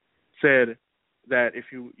said that if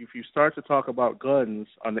you start to talk about guns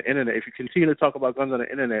on the internet, if you continue to talk about guns on the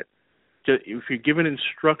internet, if you're given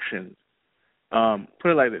instructions,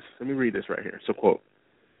 put it like this. Let me read this right here. So, quote,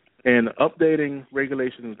 in updating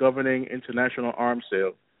regulations governing international arms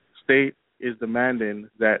sale, state is demanding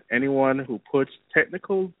that anyone who puts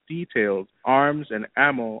technical details, arms, and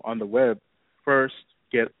ammo on the web first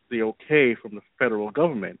get the okay from the federal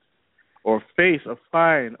government, or face a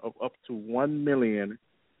fine of up to $1 million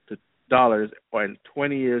and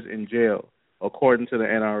 20 years in jail, according to the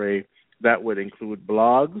NRA. That would include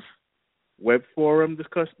blogs, web forum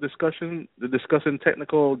discussing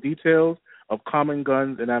technical details of common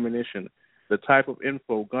guns and ammunition, the type of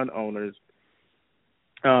info gun owners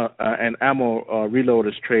and ammo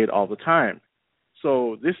reloaders trade all the time.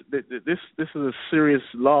 So this is a serious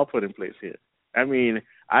law put in place here. I mean,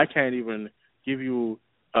 I can't even give you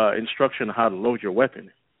instruction on how to load your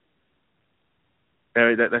weapon.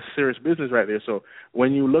 That's serious business right there. So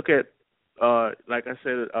when you look at, like I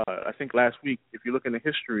said, I think last week, if you look in the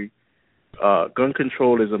history, gun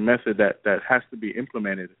control is a method that has to be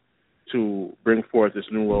implemented to bring forth this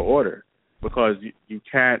new world order, because you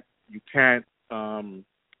can't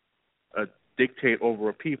dictate over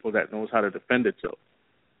a people that knows how to defend itself.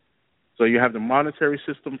 So you have the monetary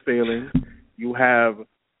system failing, you have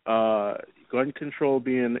gun control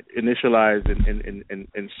being initialized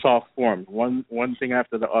in soft form, one thing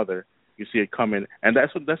after the other. You see it coming, and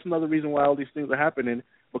that's another reason why all these things are happening,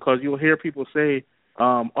 because you'll hear people say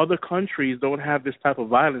other countries don't have this type of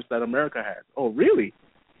violence that America has. Oh, really?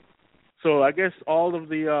 So I guess all of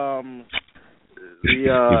the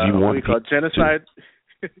genocide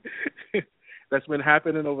that's been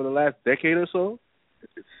happening over the last decade or so,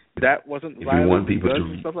 that wasn't violent. You want people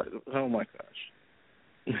to, stuff like, oh my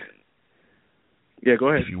gosh. Yeah, go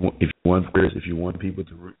ahead. If you want people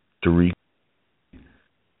to read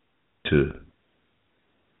to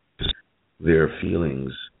their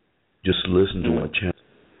feelings, just listen to what channel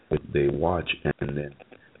they watch, and then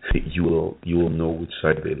you will know which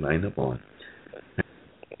side they line up on.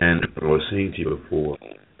 And I was saying to you before,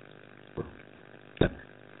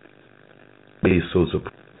 it's so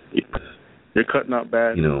surprised. You're cutting out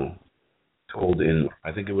bad. You know, told in,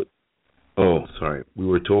 I think it was, we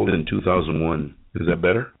were told in 2001. Is that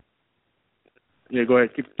better? Yeah, go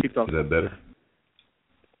ahead. Keep talking. Is that better?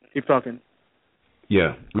 Keep talking.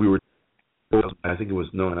 Yeah, we were told, I think it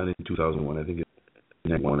was, no, not in 2001. I think it was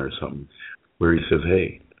 1991 or something, where he says,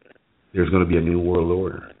 hey, there's going to be a new world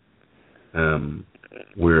order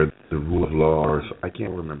where the rule of law, or I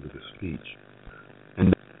can't remember the speech.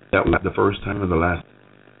 And that was the first time or the last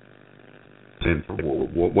time.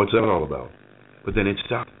 What's that all about? But then it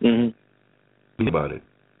stopped. Mm-hmm. About it.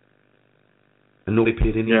 And nobody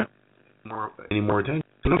paid any more attention.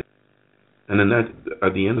 And then that,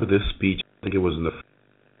 at the end of this speech, I think it was in the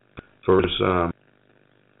first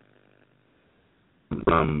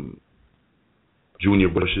Junior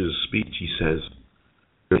Bush's speech, he says,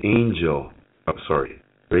 race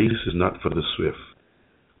is not for the swift,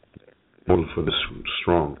 only for the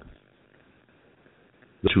strong.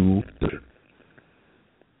 two,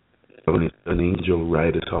 an angel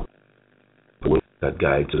ride atop with that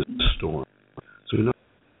guy to the storm. So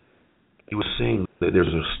he was saying that there's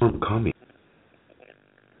a storm coming.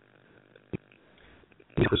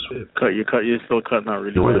 You're still cutting out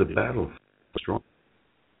really nor bad. The battle for the strong.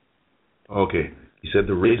 Okay. He said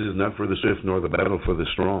the race is not for the swift nor the battle for the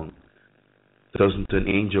strong. Doesn't an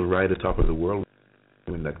angel ride atop of the world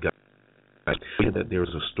when that guy said that there was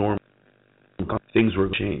a storm? Things were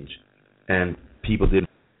changed. And people didn't.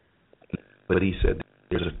 But he said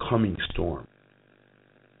there's a coming storm.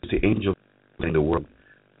 It's the angel in the world.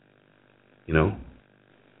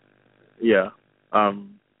 Yeah.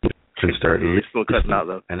 Can start you're still cutting out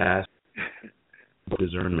though. And ask for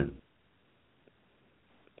discernment.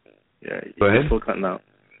 Yeah, you're still cutting out.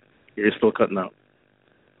 You're still cutting out.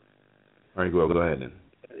 All right, go ahead then.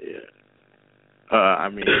 Yeah.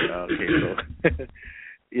 Okay, so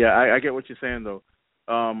yeah, I get what you're saying though.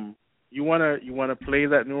 You wanna play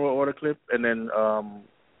that New World Order clip and then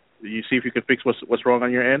you see if you can fix what's wrong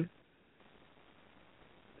on your end.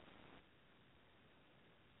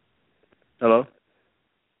 Hello?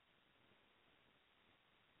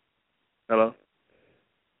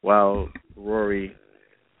 While Rory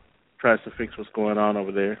tries to fix what's going on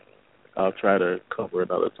over there, I'll try to cover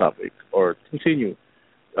another topic or continue.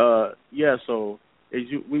 So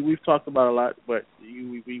we've talked about a lot, but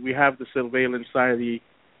we have the surveillance society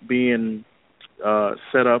being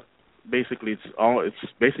set up. Basically,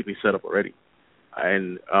 it's basically set up already,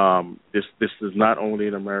 and this is not only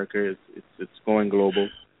in America; it's going global.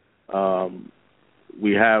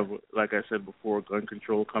 We have, like I said before, gun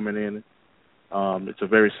control coming in. It's a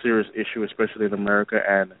very serious issue, especially in America,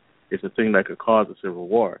 and it's a thing that could cause a civil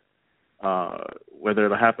war. Whether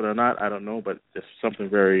it'll happen or not, I don't know, but it's something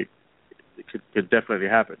it could definitely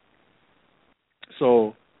happen.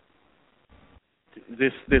 So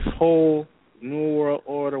this whole New World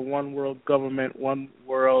Order, one world government, one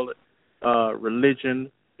world religion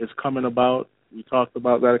is coming about. We talked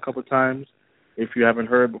about that a couple of times. If you haven't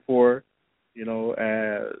heard before,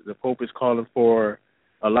 the Pope is calling for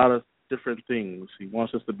a lot of different things. He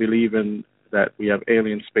wants us to believe in that we have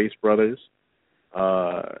alien space brothers.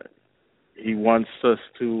 He wants us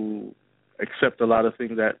to accept a lot of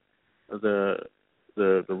things that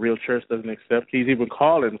the real church doesn't accept. He's even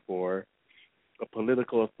calling for a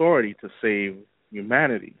political authority to save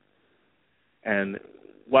humanity. And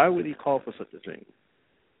why would he call for such a thing?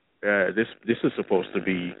 This is supposed to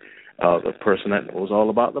be the person that knows all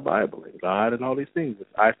about the Bible and God and all these things.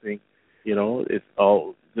 I think, it's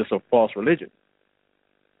all just a false religion.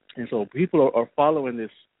 And so people are following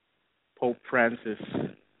this Pope Francis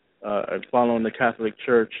and following the Catholic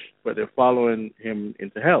Church, but they're following him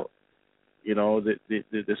into hell.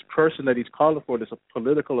 This person that he's calling for, this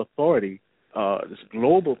political authority, this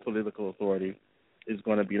global political authority, is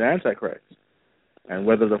going to be the Antichrist. And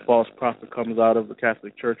whether the false prophet comes out of the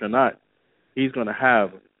Catholic Church or not, he's going to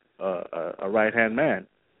have a right-hand man.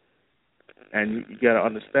 And you got to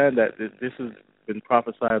understand that this has been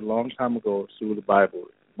prophesied a long time ago through the Bible,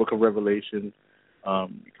 Book of Revelation. You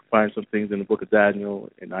can find some things in the Book of Daniel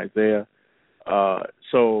and Isaiah.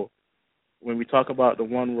 So when we talk about the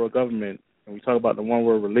one world government and we talk about the one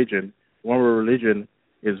world religion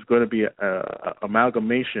is going to be an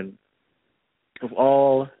amalgamation of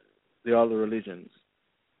all the other religions.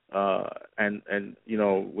 And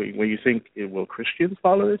when you think, will Christians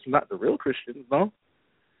follow this? Not the real Christians, no.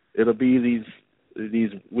 It'll be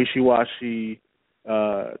these wishy-washy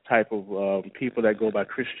type of people that go by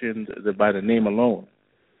Christians by the name alone.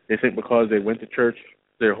 They think because they went to church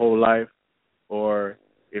their whole life, or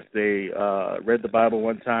if they read the Bible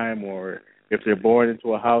one time, or if they're born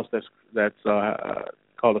into a house that's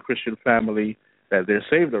called a Christian family, that they're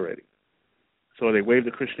saved already. So they wave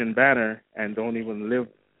the Christian banner and don't even live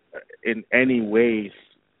in any way,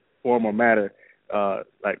 form, or matter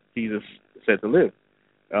like Jesus said to live,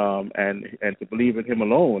 and to believe in him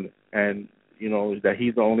alone, and that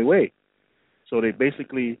he's the only way. So they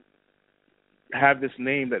basically have this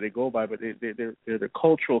name that they go by, but they're the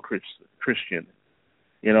cultural Christian.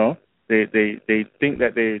 They think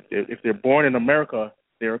that if they're born in America,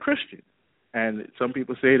 they're a Christian, and some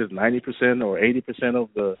people say that 90% or 80% of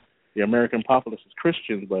the American populace is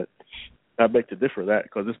Christian, but I beg to differ that,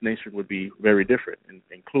 because this nation would be very different,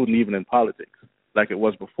 including even in politics, like it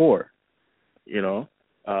was before.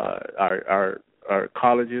 Our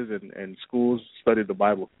colleges and schools studied the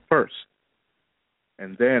Bible first,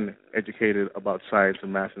 and then educated about science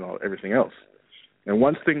and math and everything else. And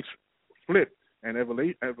once things flipped and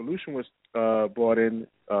evolution was brought in,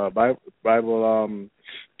 Bible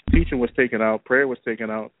teaching was taken out, prayer was taken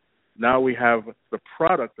out, Now we have the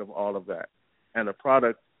product of all of that, and the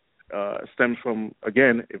product stems from,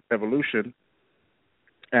 again, evolution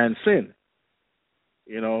and sin.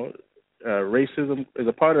 Racism is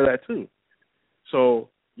a part of that too. So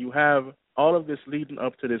you have all of this leading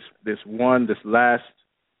up to this last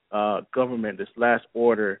government, this last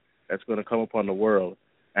order that's going to come upon the world,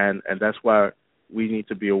 and that's why we need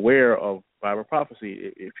to be aware of Bible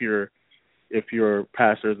prophecy. If your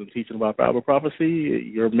pastor isn't teaching about Bible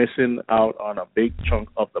prophecy, you're missing out on a big chunk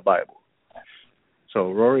of the Bible.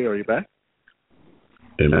 So, Rory, are you back?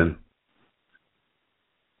 Amen.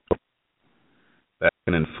 Back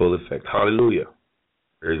and in full effect. Hallelujah.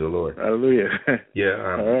 Praise the Lord. Hallelujah.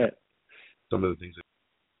 Yeah. All right. Some of the things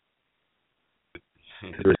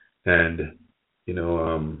and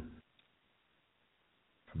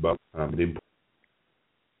about the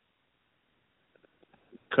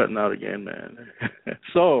cutting out again, man.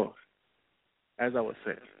 So, as I was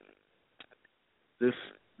saying, this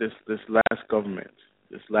last government,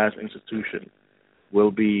 this last institution,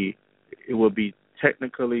 will be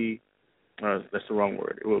technically, that's the wrong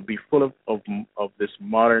word. It will be full of this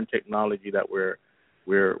modern technology that we're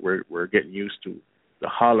getting used to, the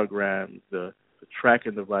holograms, the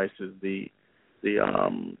tracking devices, the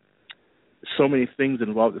so many things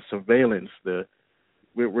involved, the surveillance,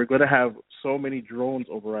 we're going to have so many drones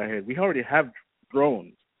over our head. We already have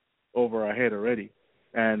drones over our head already,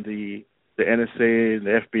 and the NSA,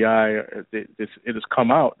 the FBI, it has come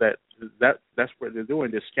out that's what they're doing.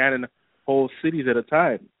 They're scanning whole cities at a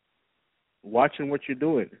time, watching what you're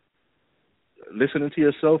doing, listening to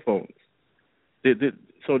your cell phones.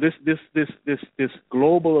 So this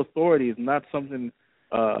global authority is not something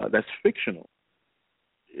that's fictional.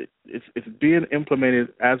 It's being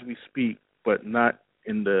implemented as we speak, but not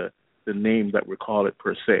in the name that we call it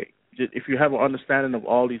per se. If you have an understanding of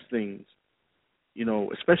all these things,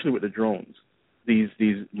 especially with the drones, these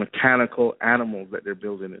mechanical animals that they're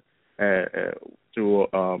building through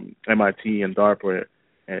MIT and DARPA,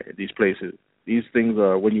 these places, these things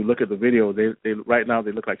are, when you look at the video, they right now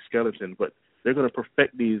they look like skeletons, but they're going to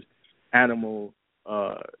perfect these animal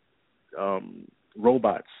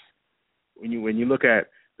robots. When you look at,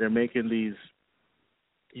 they're making these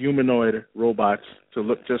humanoid robots to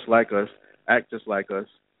look just like us, act just like us,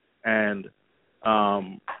 and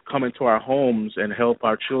come into our homes and help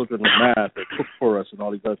our children with math or cook for us and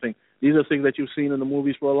all these other things. These are things that you've seen in the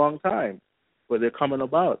movies for a long time, but they're coming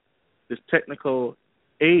about. This technical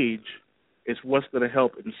age is what's going to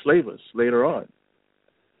help enslave us later on,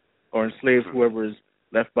 or enslave whoever is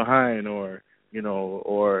left behind, or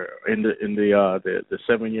or in the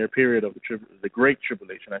 7-year period of the Great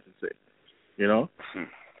Tribulation, I should say.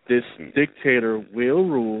 This dictator will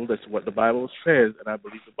rule. That's what the Bible says, and I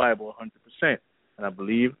believe the Bible 100%. And I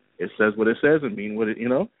believe it says what it says and mean what it,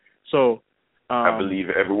 So I believe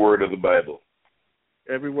every word of the Bible.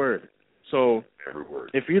 Every word. So every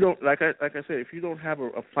word. If you don't, like I said, if you don't have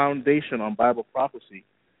a foundation on Bible prophecy,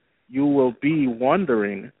 you will be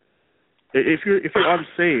wondering. If you're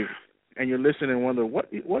unsaved and you're listening and wonder what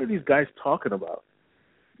are these guys talking about?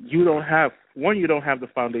 You don't have the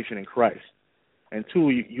foundation in Christ. And two,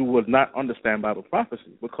 you would not understand Bible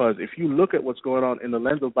prophecy, because if you look at what's going on in the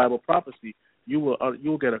lens of Bible prophecy,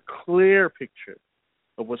 you'll get a clear picture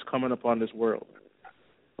of what's coming upon this world.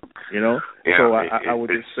 Yeah, so I would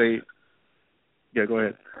just say, yeah, go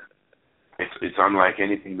ahead. It's unlike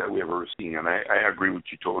anything that we've ever seen, and I agree with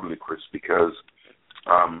you totally, Chris, because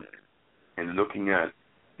in looking at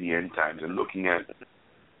the end times and looking at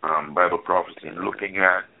Bible prophecy and looking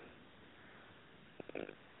at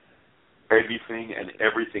everything and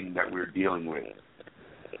everything that we're dealing with,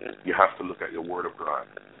 you have to look at the Word of God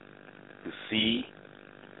to see,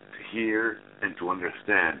 to hear, and to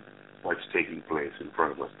understand what's taking place in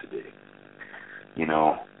front of us today.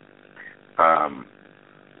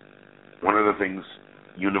 One of the things,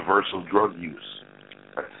 universal drug use,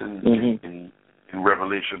 that's in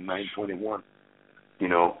Revelation 9:21.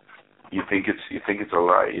 You think it's a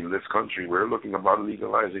lie. In this country, we're looking about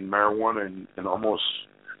legalizing marijuana, and almost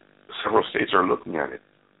several states are looking at it.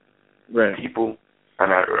 Right. People,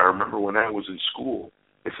 and I remember when I was in school,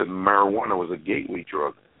 they said marijuana was a gateway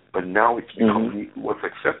drug, but now it's becoming what's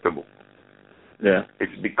acceptable. Yeah.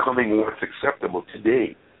 It's becoming what's acceptable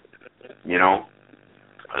today.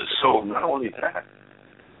 So not only that,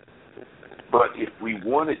 but if we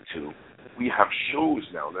wanted to, we have shows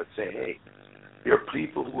now that say, hey, there are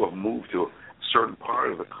people who have moved to a certain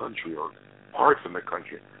part of the country or parts of the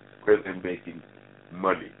country where they're making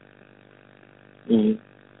money. And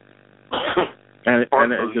it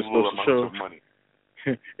just goes to show,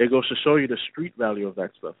 it goes to show you the street value of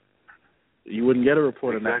that stuff. You wouldn't get a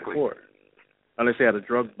report on that before. Unless they had a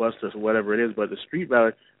drug bust or whatever it is. But the street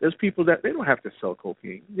value, there's people that they don't have to sell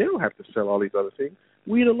cocaine. They don't have to sell all these other things.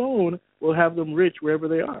 Weed alone will have them rich wherever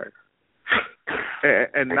they are.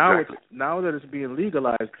 And now that it's being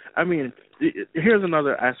legalized, I mean, here's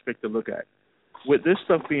another aspect to look at. With this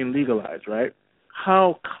stuff being legalized, right?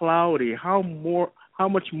 How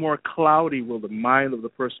much more cloudy will the mind of the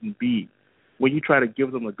person be when you try to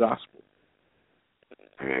give them the gospel?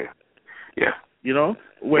 Yeah. You know,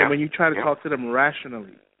 when you try to talk to them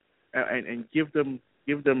rationally and give them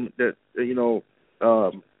the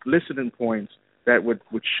listening points that would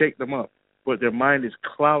shake them up, but their mind is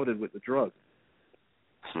clouded with the drug.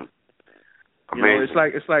 You know, it's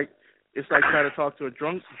like trying to talk to a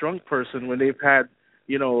drunk person when they've had,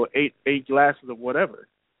 you know, eight glasses of whatever.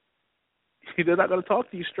 They're not going to talk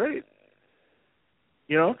to you straight.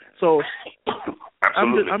 You know, so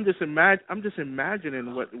I'm just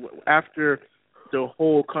imagining what after the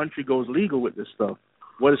whole country goes legal with this stuff,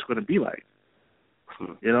 what it's going to be like.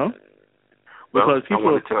 You know, because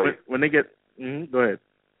people when they get go ahead.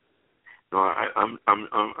 No, I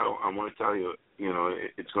want to tell you, you know,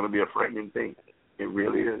 it's going to be a frightening thing. It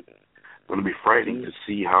really is. It's going to be frightening to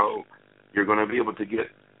see how you're going to be able to get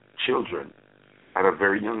children at a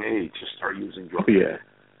very young age to start using drugs.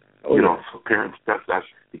 You know, for parents, that's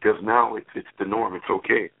because now it's the norm. It's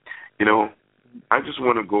okay. You know, I just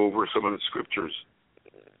want to go over some of the scriptures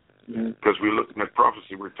because we're looking at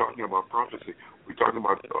prophecy. We're talking about prophecy. We're talking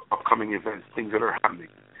about upcoming events, things that are happening.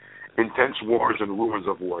 Intense wars and rumors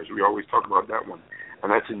of wars. We always talk about that one.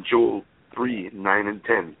 And that's in Joel 3, 9 and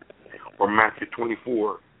 10. Or Matthew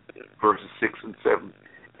 24, verses 6 and 7.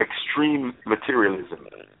 Extreme materialism.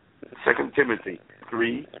 2 Timothy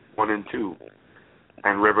 3, 1 and 2.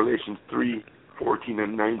 And Revelation 3, 14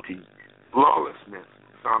 and 19. Lawlessness.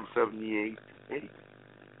 Psalm 78, 8.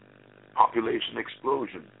 Population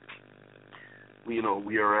explosion. We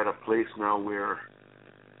are at a place now where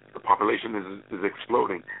the population is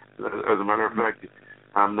exploding. As a matter of fact,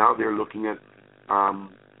 now they're looking at trying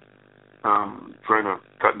to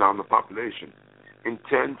cut down the population.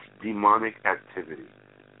 Intense demonic activity.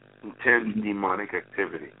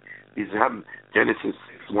 These happen. Genesis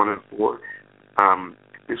 6, 1 and 4.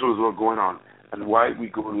 This was what going on. And why we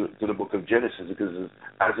go to the book of Genesis, because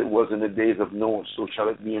as it was in the days of Noah, so shall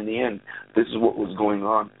it be in the end. This is what was going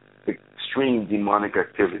on. Extreme demonic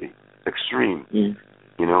activity. Extreme. You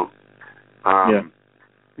know.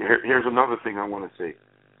 Here's another thing I want to say.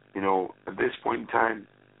 You know, at this point in time,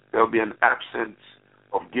 there'll be an absence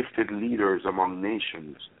of gifted leaders among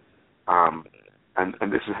nations, and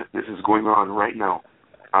this is going on right now.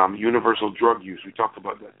 Universal drug use. We talked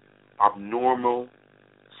about that. Abnormal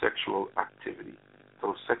sexual activity.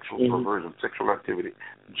 So sexual perversion, sexual activity.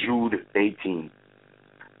 Jude 18.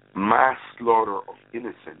 Mass slaughter of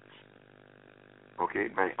innocents. Okay,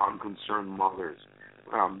 by unconcerned mothers.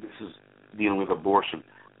 This is dealing with abortion.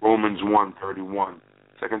 Romans 1:31.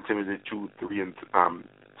 2 Timothy 2:3 and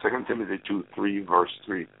 2 Timothy 2:3 verse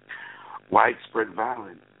 3. Widespread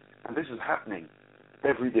violence, and this is happening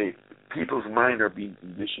every day. People's minds are being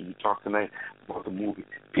conditioned. We talked tonight about the movie.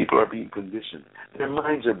 People are being conditioned. Their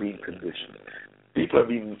minds are being conditioned. People are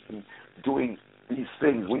being doing these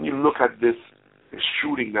things. When you look at this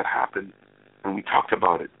shooting that happened, and we talked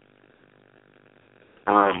about it.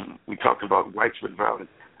 We talked about widespread violence.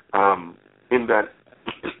 In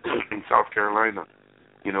South Carolina,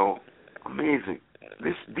 you know, amazing.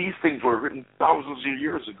 These things were written thousands of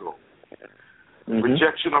years ago.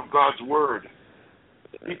 Rejection of God's word.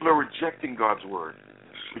 People are rejecting God's word,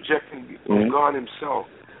 rejecting God himself.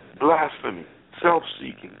 Blasphemy,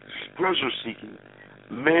 self-seeking, pleasure-seeking.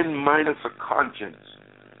 Men minus a conscience.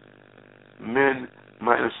 Men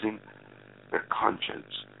minusing their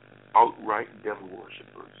conscience. Outright devil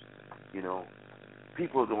worshippers. You know,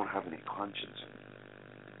 people don't have any conscience.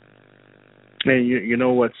 And you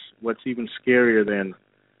know what's even scarier than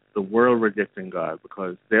the world rejecting God,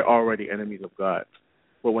 because they're already enemies of God.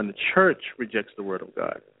 But when the church rejects the word of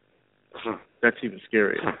God, that's even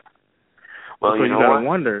scarier. Well, because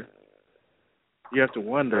you have to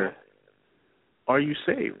wonder, are you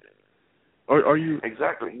saved? Or are you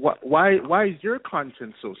exactly? Why is your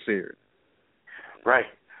conscience so seared? Right.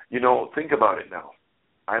 You know, think about it now.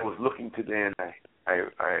 I was looking today, and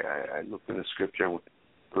I looked in the scripture, and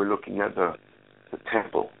we're looking at the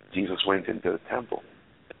temple. Jesus went into the temple,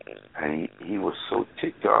 and he was so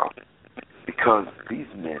ticked off because these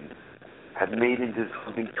men had made into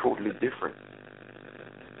something totally different.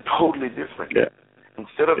 Totally different. Yeah.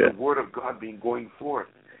 Instead of the word of God being going forth,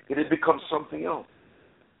 it had become something else.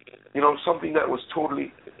 You know, something that was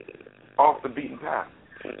totally off the beaten path.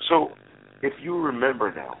 So if you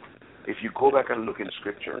remember now, if you go back and look in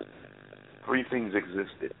Scripture, 3 things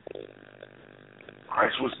existed.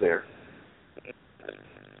 Christ was there.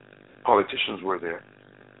 Politicians were there.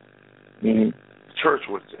 Mm-hmm. The church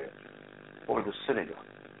was there. Or the synagogue.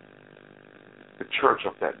 The church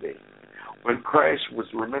of that day. When Christ was,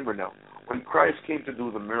 remember now, when Christ came to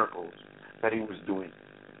do the miracles that he was doing,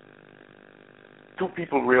 2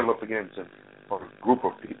 people railed up against him, or a group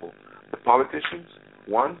of people. The politicians,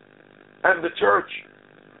 1, and the church.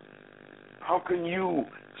 How can you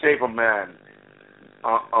save a man,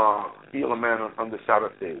 heal a man on the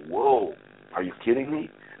Sabbath day? Whoa, are you kidding me?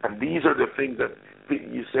 And these are the things that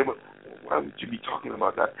you say, well, why would you be talking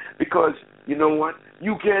about that? Because, you know what?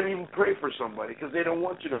 You can't even pray for somebody because they don't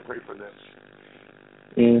want you to pray for them.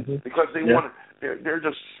 Mm-hmm. Because they want to, they're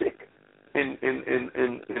just sick in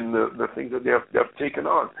the things that they have taken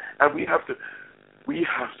on. And we have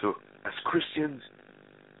to, as Christians,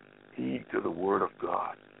 heed to the Word of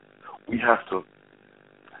God. We have to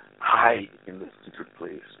hide in the secret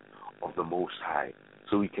place of the Most High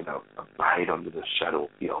so we can abide under the shadow of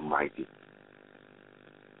the Almighty.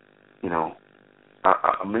 You know,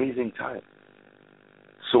 amazing time.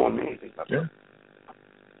 So amazing. Yeah.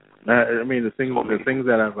 I mean, the things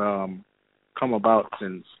that have come about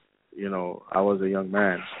since, you know, I was a young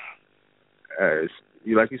man,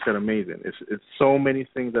 like you said, amazing. It's so many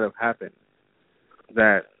things that have happened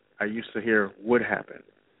that I used to hear would happen,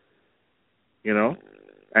 you know,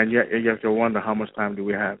 and yet you have to wonder how much time do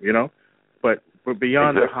we have, you know, but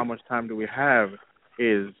beyond that, how much time do we have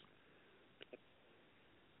is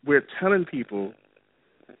we're telling people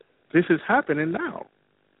this is happening now.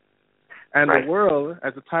 And the world,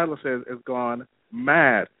 as the title says, has gone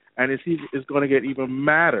mad, and it's going to get even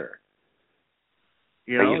madder.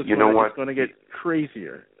 You know, it's going to get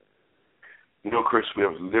crazier. You know, Chris, we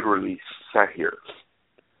have literally sat here,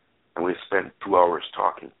 and we spent 2 hours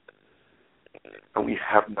talking, and we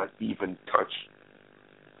have not even touched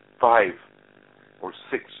 5 or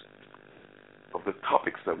 6 of the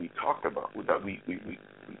topics that we talked about, that we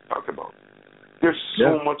talked about. There's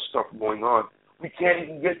so much stuff going on. We can't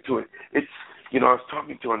even get to it. It's, you know, I was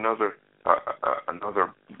talking to another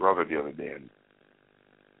brother the other day, and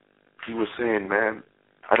he was saying, man,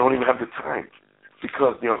 I don't even have the time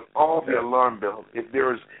because all the alarm bells. If there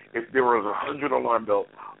was 100 alarm bells,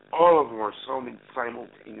 all of them are sounding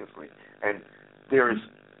simultaneously, and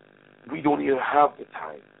we don't even have the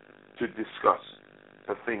time to discuss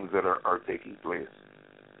the things that are taking place.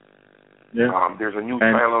 Yeah. There's a new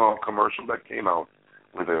Tylenol commercial that came out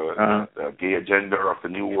with a gay agenda of the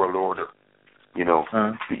New World Order. You know,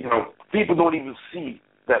 people don't even see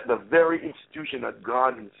that the very institution that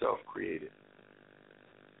God himself created,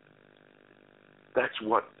 that's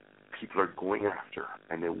what people are going after,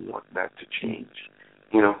 and they want that to change.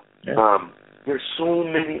 You know, there's so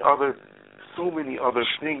many other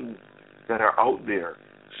things that are out there.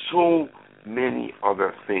 So many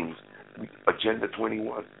other things. Agenda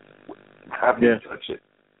 21. Haven't even touched it.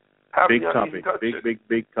 Big topic.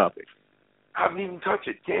 Big topic. Haven't even touched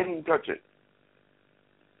it. Can't even touch it.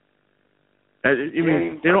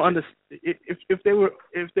 They don't understand. If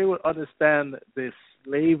they would understand the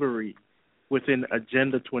slavery within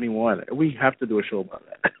Agenda 21, we have to do a show about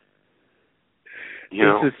that.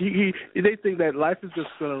 They think that life is just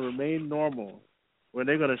going to remain normal when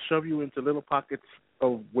they're going to shove you into little pockets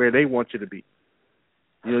of where they want you to be.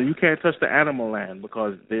 You know, you can't touch the animal land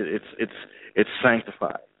because it's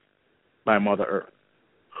sanctified by Mother Earth.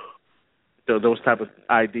 So those type of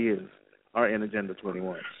ideas are in Agenda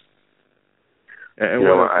 21. And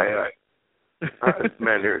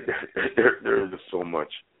man, there is just so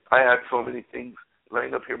much. I had so many things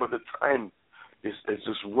lined up here, but the time is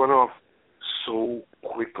just run off so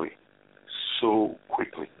quickly.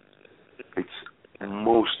 It's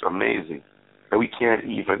most amazing, and we can't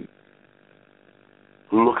even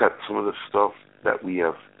look at some of the stuff that we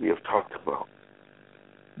have talked about.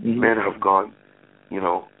 Mm-hmm. Men have gone,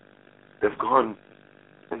 they've gone,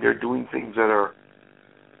 and they're doing things that are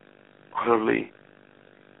utterly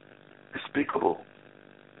despicable.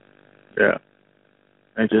 Yeah,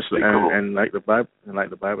 and and like the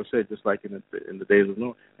Bible said, just like in the days of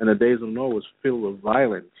Noah, and the days of Noah was filled with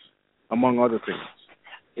violence, among other things.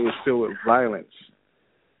 It was filled with violence.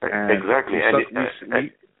 And exactly,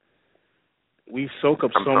 we soak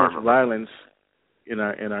up so much violence in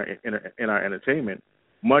our entertainment,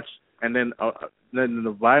 and then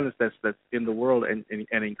the violence that's in the world and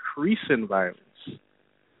increasing violence.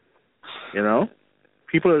 You know,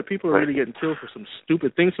 people are really getting killed for some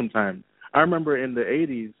stupid things sometimes. I remember in the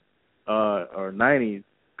 80s or 90s,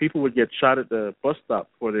 people would get shot at the bus stop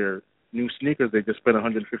for their new sneakers they just spent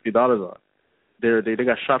 $150 on, they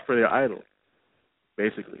got shot for their idol,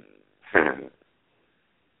 basically.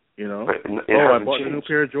 You know, I bought a new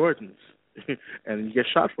pair of Jordans, and you get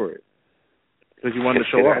shot for it because you wanted to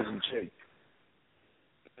show off. Hasn't changed.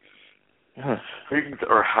 Things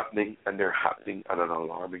are happening, and they're happening at an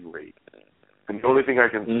alarming rate. And the only thing I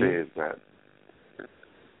can say is that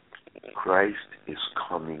Christ is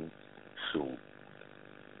coming soon.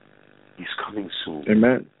 He's coming soon.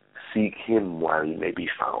 Amen. Seek him while he may be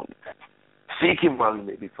found. Seek him while he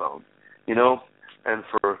may be found. You know, and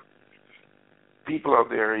for people out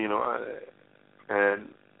there, you know, and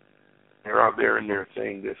they're out there and they're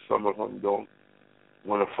saying that some of them don't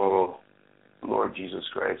want to follow the Lord Jesus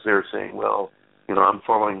Christ. They're saying, well, you know, I'm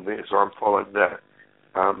following this or I'm following that.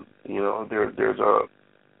 You know, there's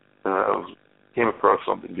I came across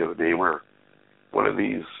something the other day where one of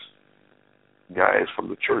these guys from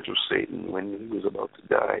the Church of Satan, when he was about to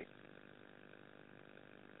die,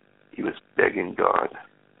 he was begging God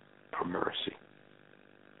for mercy.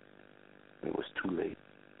 It was too late.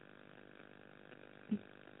 You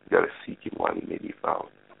got to seek him while he may be found.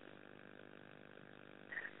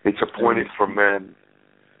 It's appointed for man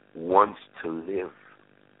once to live,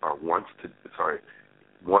 or once to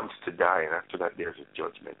die, and after that there's a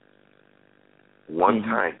judgment. One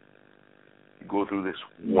time. You go through this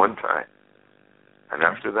one time, and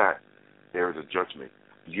after that there is a judgment.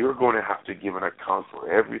 You're going to have to give an account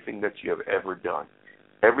for everything that you have ever done.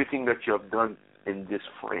 Everything that you have done in this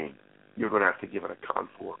frame, you're going to have to give an account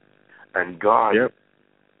for. And God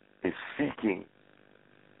is seeking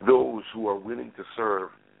those who are willing to serve.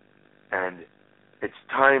 And it's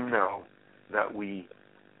time now that we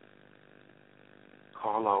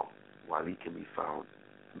call out while he can be found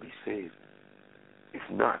and be saved. If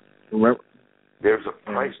not, there's a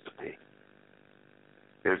price to pay.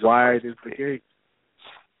 Wide is the gate.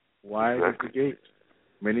 Wide is the gate.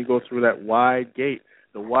 Many go through that wide gate.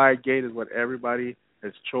 The wide gate is what everybody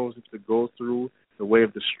has chosen to go through, the way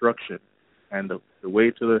of destruction, and the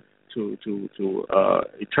way to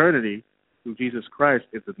eternity through Jesus Christ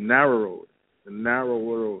is the narrow road. The narrow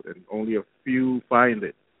road, and only a few find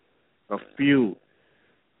it. A few.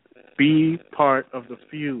 Be part of the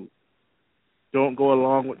few. Don't go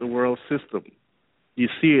along with the world system. You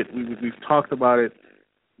see it. We've talked about it.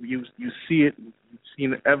 You see it. You've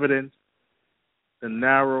seen the evidence. The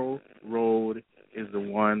narrow road is the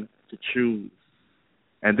one to choose.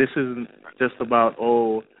 And this isn't just about,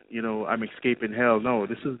 I'm escaping hell. No,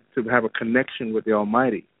 this is to have a connection with the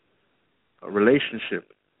Almighty, a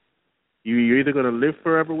relationship. You're either going to live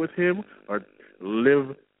forever with him or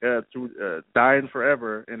live through dying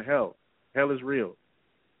forever in hell. Hell is real.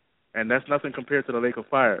 And that's nothing compared to the lake of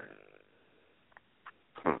fire.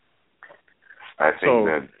 I think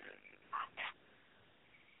that,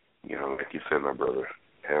 like you said, my brother,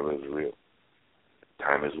 hell is real.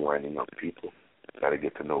 Time is winding up, people. Got to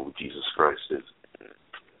get to know who Jesus Christ is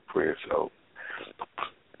for yourself.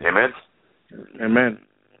 Amen? Amen.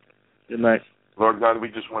 Good night. Lord God, we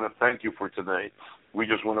just want to thank you for tonight. We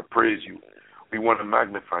just want to praise you. We want to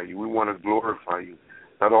magnify you. We want to glorify you.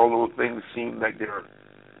 Not all those things seem like they're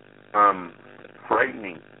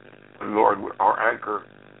frightening. Lord, our anchor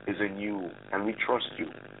is in you, and we trust you.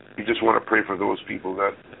 We just want to pray for those people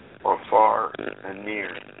that are far and near,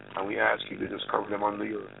 and we ask you to just cover them under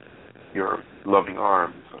your loving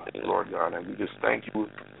arms, Lord God. And we just thank you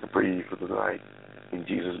and praise you for tonight. In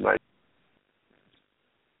Jesus' name.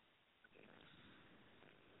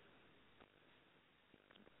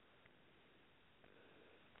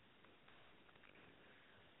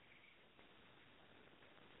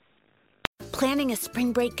 Planning a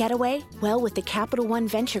spring break getaway? Well, with the Capital One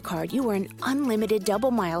Venture Card, you earn unlimited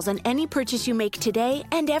double miles on any purchase you make today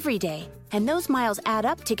and every day. And those miles add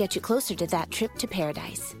up to get you closer to that trip to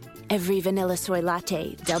paradise. Every vanilla soy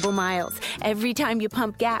latte, double miles. Every time you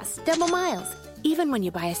pump gas, double miles. Even when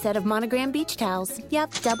you buy a set of Monogram beach towels,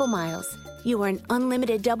 yep, double miles. You earn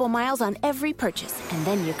unlimited double miles on every purchase, and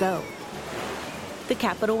then you go. The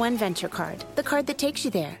Capital One Venture Card, the card that takes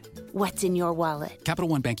you there. What's in your wallet? Capital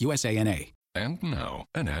One Bank USA N.A. And now,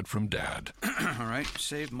 an ad from Dad. All right,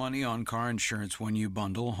 save money on car insurance when you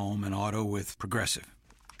bundle home and auto with Progressive.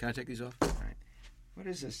 Can I take these off? All right. What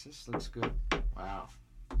is this? This looks good. Wow.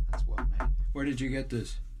 That's well made. Where did you get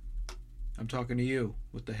this? I'm talking to you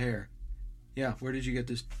with the hair. Yeah, where did you get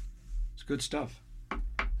this? It's good stuff.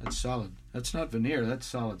 That's solid. That's not veneer. That's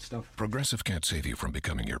solid stuff. Progressive can't save you from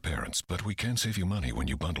becoming your parents, but we can save you money when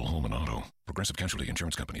you bundle home and auto. Progressive Casualty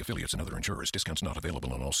Insurance Company, affiliates, and other insurers. Discounts not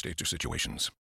available in all states or situations.